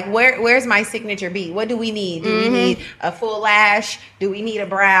for like, where's my signature beat? What do we need? Do we need a full lash? Do we need a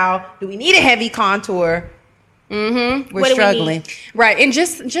brow? Do we need a heavy contour? We're struggling, right? And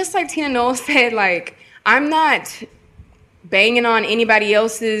just like Tina Noel said, like, I'm not banging on anybody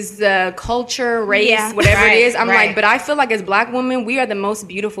else's culture, race, whatever it is. I'm like, but I feel like as Black women, we are the most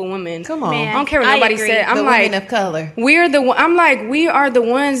beautiful women. Come on, I don't care what nobody said. I'm the like, women of color. we are the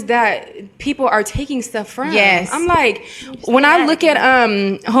ones that people are taking stuff from. Yes, I'm like, when I look at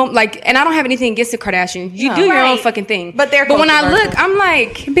home, like, and I don't have anything against the Kardashians. You do your own fucking thing, but when I look, I'm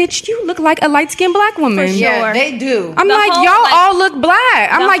like, bitch, you look like a light skinned Black woman. For sure. Yeah, they do. I'm like, y'all all look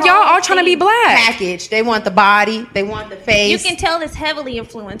black. I'm like, y'all all trying to be black. Package. They want the body. They want the face. You can tell it's heavily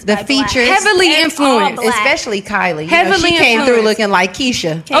influenced the by features. Black. Heavily influenced, especially Kylie. Heavily she came through looking like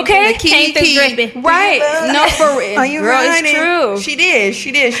Keisha. Came through dripping. Right? No, for real. Are you girl, running? it's true. She did.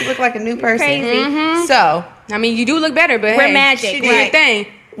 She looked like a new person. Crazy. So, I mean, you do look better, but we're hey, magic. She did your thing.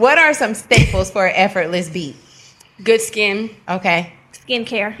 What are some staples for an effortless beat? Good skin. Okay.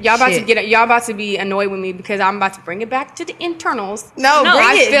 Skincare. Y'all about to be annoyed with me because I'm about to bring it back to the internals. No, bring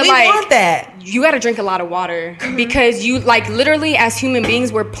I it. feel We like want that. You got to drink a lot of water because you, like, literally as human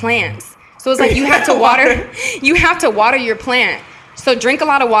beings, we're plants. So it's like you have to water. You have to water your plant. So drink a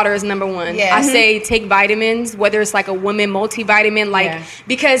lot of water is number one. Yeah. I say take vitamins, whether it's like a woman multivitamin, like,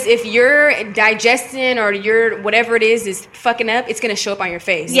 because if your digestion or your whatever it is fucking up, it's gonna show up on your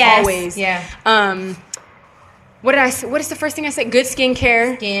face. Yes. Always. Yeah. What is the first thing I said? Good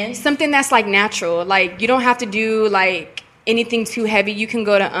skincare. Something that's like natural. Like, you don't have to do like anything too heavy. You can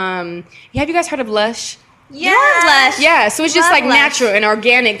go to have you guys heard of Lush? Yeah, so it's just like natural and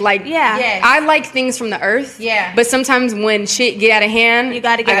organic. Like, I like things from the earth. Yeah, but sometimes when shit get out of hand, I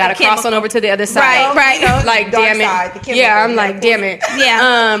gotta cross on over to the other side. Right. You know, like, damn it. Yeah, I'm like, damn it.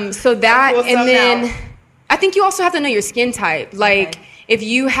 Yeah. So that, and then I think you also have to know your skin type. Like, if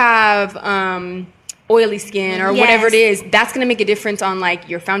you have oily skin or whatever it is, that's going to make a difference on like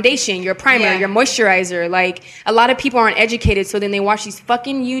your foundation, your primer, your moisturizer. Like, a lot of people aren't educated, so then they watch these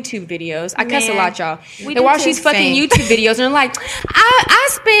fucking YouTube videos. I cuss a lot, y'all. They watch these fucking YouTube videos and they're like, I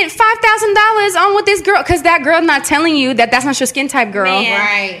spent $5,000 on with this girl, because that girl's not telling you that that's not your skin type, girl.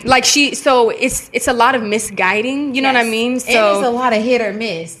 Right. Like, so it's a lot of misguiding. You know what I mean? So and it's a lot of hit or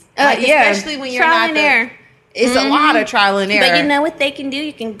miss. Like, especially when you're trial and error. It's a lot of trial and error. But you know what they can do?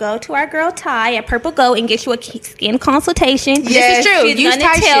 You can go to our girl Ty at Purple Go and get you a skin consultation. Yes, this is true. She's going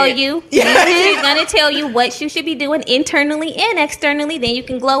to tell you. She's going to tell you what you should be doing internally and externally. Then you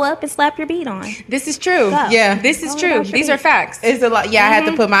can glow up and slap your bead on. This is true. Go. Yeah, this is true. These are facts. It's a lot. Yeah, I had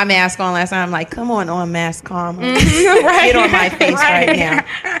to put my mask on last time. I'm like, come on, mask, calm. Get on my face right now.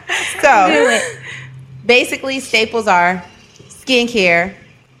 So, basically, staples are skincare.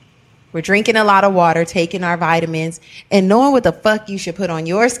 We're drinking a lot of water, taking our vitamins, and knowing what the fuck you should put on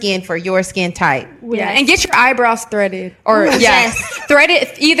your skin for your skin type. Yeah, and get your eyebrows threaded. Or, threaded.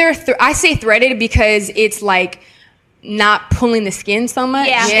 I say threaded because it's like not pulling the skin so much.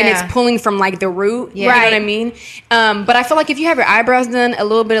 Yeah. And it's pulling from like the root. Yeah. You know what I mean? But I feel like if you have your eyebrows done, a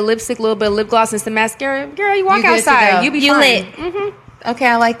little bit of lipstick, a little bit of lip gloss, and some mascara, girl, you walk outside. You be fine. Lit. Mm-hmm. Okay,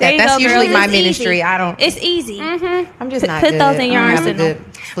 I like that. That's usually my ministry. Easy. I don't. It's easy. I'm just not put good. those in your arsenal.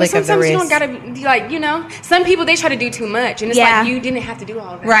 But sometimes you don't gotta be like, you know. Some people, they try to do too much, and it's like you didn't have to do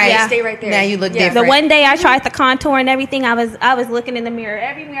all of that. Right. You stay right there. Now you look different. The one day I tried the contour and everything, I was looking in the mirror.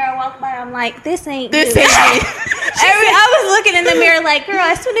 Every mirror I walked by, I'm like, this ain't me. I was looking in the mirror like, girl,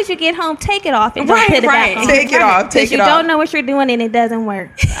 as soon as you get home, take it off and put it back on. Take it off. Because you don't know what you're doing and it doesn't work.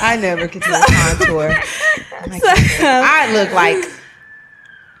 I never could do a contour. I look like.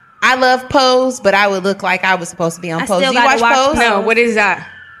 I love Pose, but I would look like I was supposed to be on Pose. Do you watch Pose? No, what is that?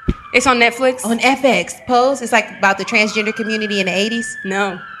 It's on Netflix? On FX. Pose? It's like about the transgender community in the 80s?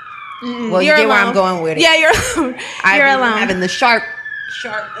 No. Well, you get where I'm going with it. Yeah, you're alone. You're alone. Having the sharp.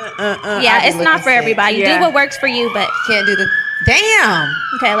 Yeah, it's not for everybody. You do what works for you, but can't do the. Damn.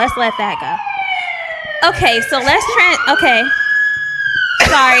 Okay, let's let that go. Okay, so let's okay.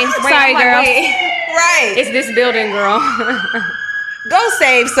 Sorry, girl. Right. It's this building, girl. Go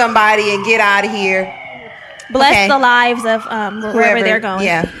save somebody and get out of here. Bless the lives of wherever they're going.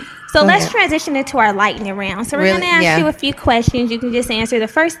 Yeah. So let's transition into our lightning round. So we're going to ask you a few questions. You can just answer the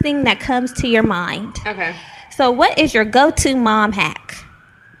first thing that comes to your mind. Okay. So what is your go-to mom hack?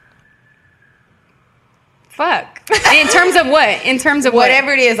 Fuck. In terms of what? In terms of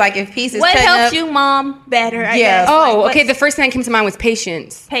whatever it is, like if pieces. What helps you mom better? I guess. Oh, okay. The first thing that came to mind was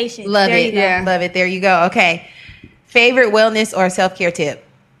patience. Patience. Love it. Yeah. Love it. There you go. Okay. Favorite wellness or self-care tip?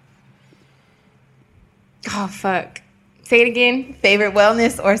 Oh, fuck. Say it again. Favorite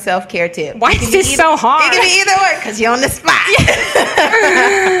wellness or self-care tip? Why is this so hard? It can be either or because you're on the spot.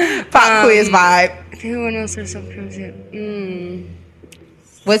 Pop quiz vibe. Favorite wellness or self-care tip?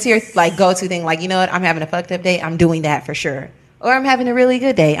 What's your like go-to thing? Like, you know what? I'm having a fucked up day. I'm doing that for sure. Or I'm having a really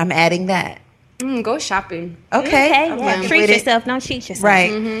good day. I'm adding that. Go shopping. Okay. Yeah. Treat yourself. Don't cheat yourself.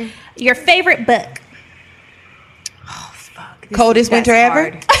 Right. Mm-hmm. Your favorite book? Oh, fuck. Coldest winter ever?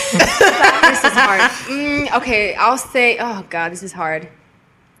 This is hard. Okay, I'll say, oh, God, this is hard.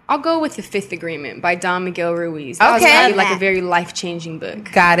 I'll go with The Fifth Agreement by Don Miguel Ruiz. That was probably like a very life-changing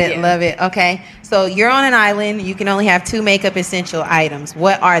book. Got it. Yeah. Love it. Okay. So you're on an island. You can only have 2 makeup essential items.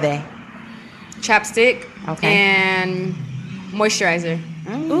 What are they? Chapstick and moisturizer.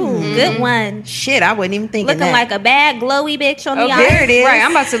 Ooh, good one. Shit, I wasn't even thinking Looking that. like a bad glowy bitch on the there island. it is. Right,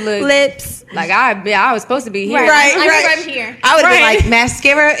 I'm about to look. Lips. Like I was supposed to be here. Right. I'm here. I would have been like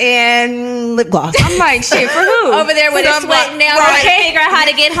mascara and lip gloss. I'm like, shit, for who? Over there with it sweating down. Right. Trying to figure out how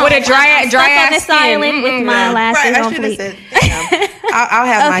to get home. With a dry I'm stuck on ass this skin. island with my lashes Right, I on should have fleek. said. I'll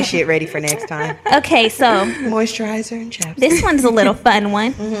have my shit ready for next time. Okay, so Moisturizer and chapstick. this one's a little fun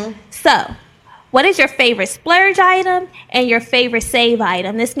one. So, what is your favorite splurge item and your favorite save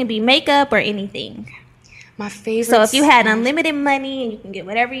item? This can be makeup or anything. My favorite. So if you had unlimited money and you can get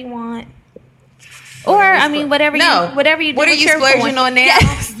whatever you want, or I mean whatever you do. What are you splurging point. on now?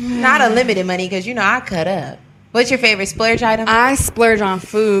 Yes. Not unlimited money because you know I cut up. What's your favorite splurge item? I splurge on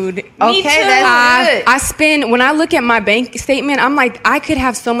food. Okay, that's good. I spend, when I look at my bank statement, I'm like, I could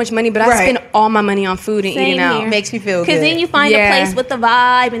have so much money, but I spend all my money on food and Same eating out. here. Makes me feel good. Because then you find a place with the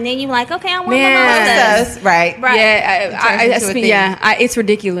vibe, and then you're like, okay, I want Man. mimosas. Right. Right. It's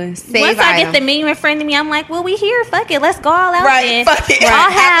ridiculous. Once I get the menu in front of me, I'm like, well, we here. Fuck it. Let's go all out Right. then. Fuck it. I'll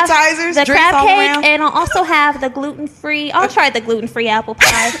have appetizers, the drinks crab all cake, around. and I'll also have the gluten-free. I'll try the gluten-free apple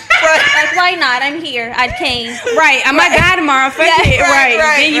pie. Like, why not? I'm here. I came. Right. I might die tomorrow. Fuck it. Right.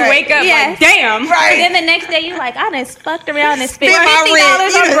 Then you wake up like, damn. Right. And then the next day, you're like, I done fucked around and spent Spend my $50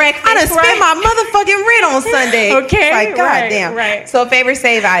 rent. on breakfast. I done spent my motherfucking rent on Sunday. Okay, It's like, right, goddamn. right. So, favorite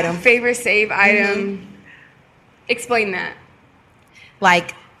save item? Favorite save item. Explain that.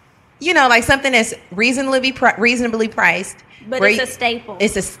 Like, you know, like something that's reasonably priced. But where it's a staple.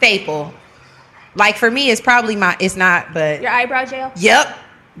 It's a staple. Like, for me, it's probably it's not, but. Your eyebrow gel? Yep.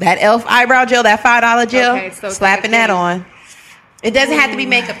 That e.l.f. eyebrow gel, that $5 gel. Okay, so it's slapping like a that thing. on. It doesn't have to be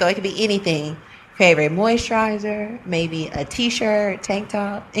makeup, though. It could be anything. Favorite moisturizer, maybe a t-shirt, tank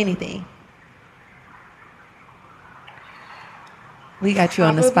top, anything. We got you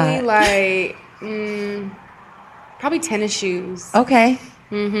on the spot. Like, probably tennis shoes. Okay.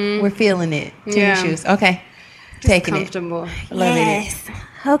 We're feeling it. Tennis shoes. Okay. Taking Comfortable. it. Love it.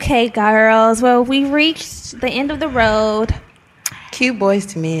 Okay, girls. Well, we reached the end of the road. Cute boys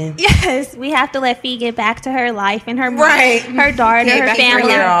to men. Yes, we have to let Fee get back to her life and her Right. her daughter, her We're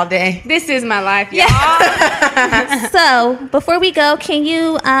family. here all day. This is my life, y'all. So, before we go, can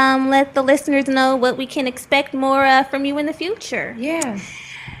you let the listeners know what we can expect more from you in the future? Yeah.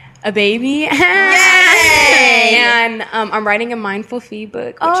 A baby. Yay! And I'm writing a mindful fee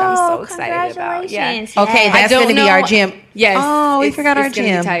book, which I'm so excited about. Yeah. Congratulations. Okay, Yes. that's going to be our gym. Yes. Oh, we forgot our it's gonna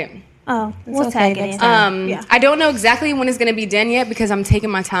be gym. tight. Oh, we'll okay, tag it next in. time. I don't know exactly when it's going to be done yet because I'm taking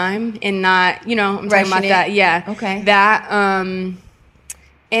my time and not, I'm talking Rushing about it. that. Yeah. Okay. That,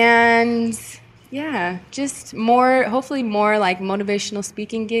 and yeah, just more, hopefully more like motivational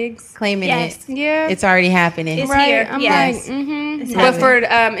speaking gigs. Claiming Yes. it. Yeah. It's already happening. It's right. here. I'm Yes. like, It's But happening. for,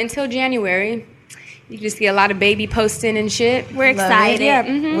 until January, you just get a lot of baby posting and shit. We're excited. Yeah.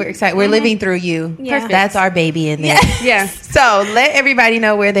 We're excited. We're living through you. Yeah. Perfect. That's our baby in there. Yeah. So let everybody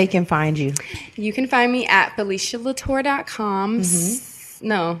know where they can find you. You can find me at FeliciaLatour.com.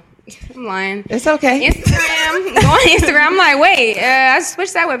 No, I'm lying. It's okay. Instagram. Go on Instagram. I'm like, wait, I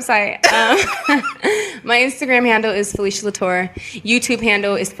switched that website. My Instagram handle is Felicia Latour. YouTube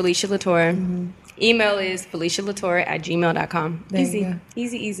handle is Felicia Latour. Email is FeliciaLatour@gmail.com. There you Easy. go.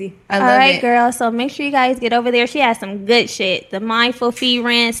 Easy. I All love right, it. girls. So make sure you guys get over there. She has some good shit. The mindful fee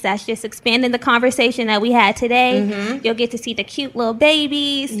rents. That's just expanding the conversation that we had today. You'll get to see the cute little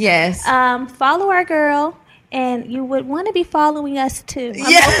babies. Yes. Follow our girl, and you would want to be following us too.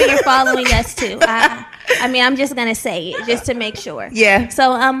 I'm Yeah. hoping you're following us too. I mean, I'm just gonna say it just to make sure. Yeah.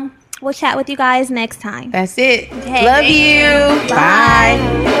 So we'll chat with you guys next time. That's it. Okay. Love you. Bye.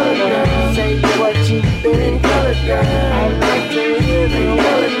 Say what you've been color girl. I like to hear the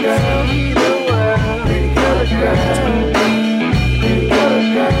color girl. See the world. Pretty color girl. Pretty color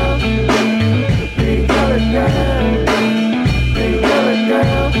girl. Pretty color girl. Pretty color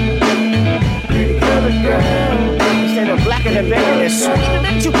girl. Pretty color girl. baby, it's sweeter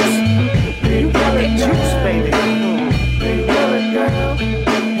than juice.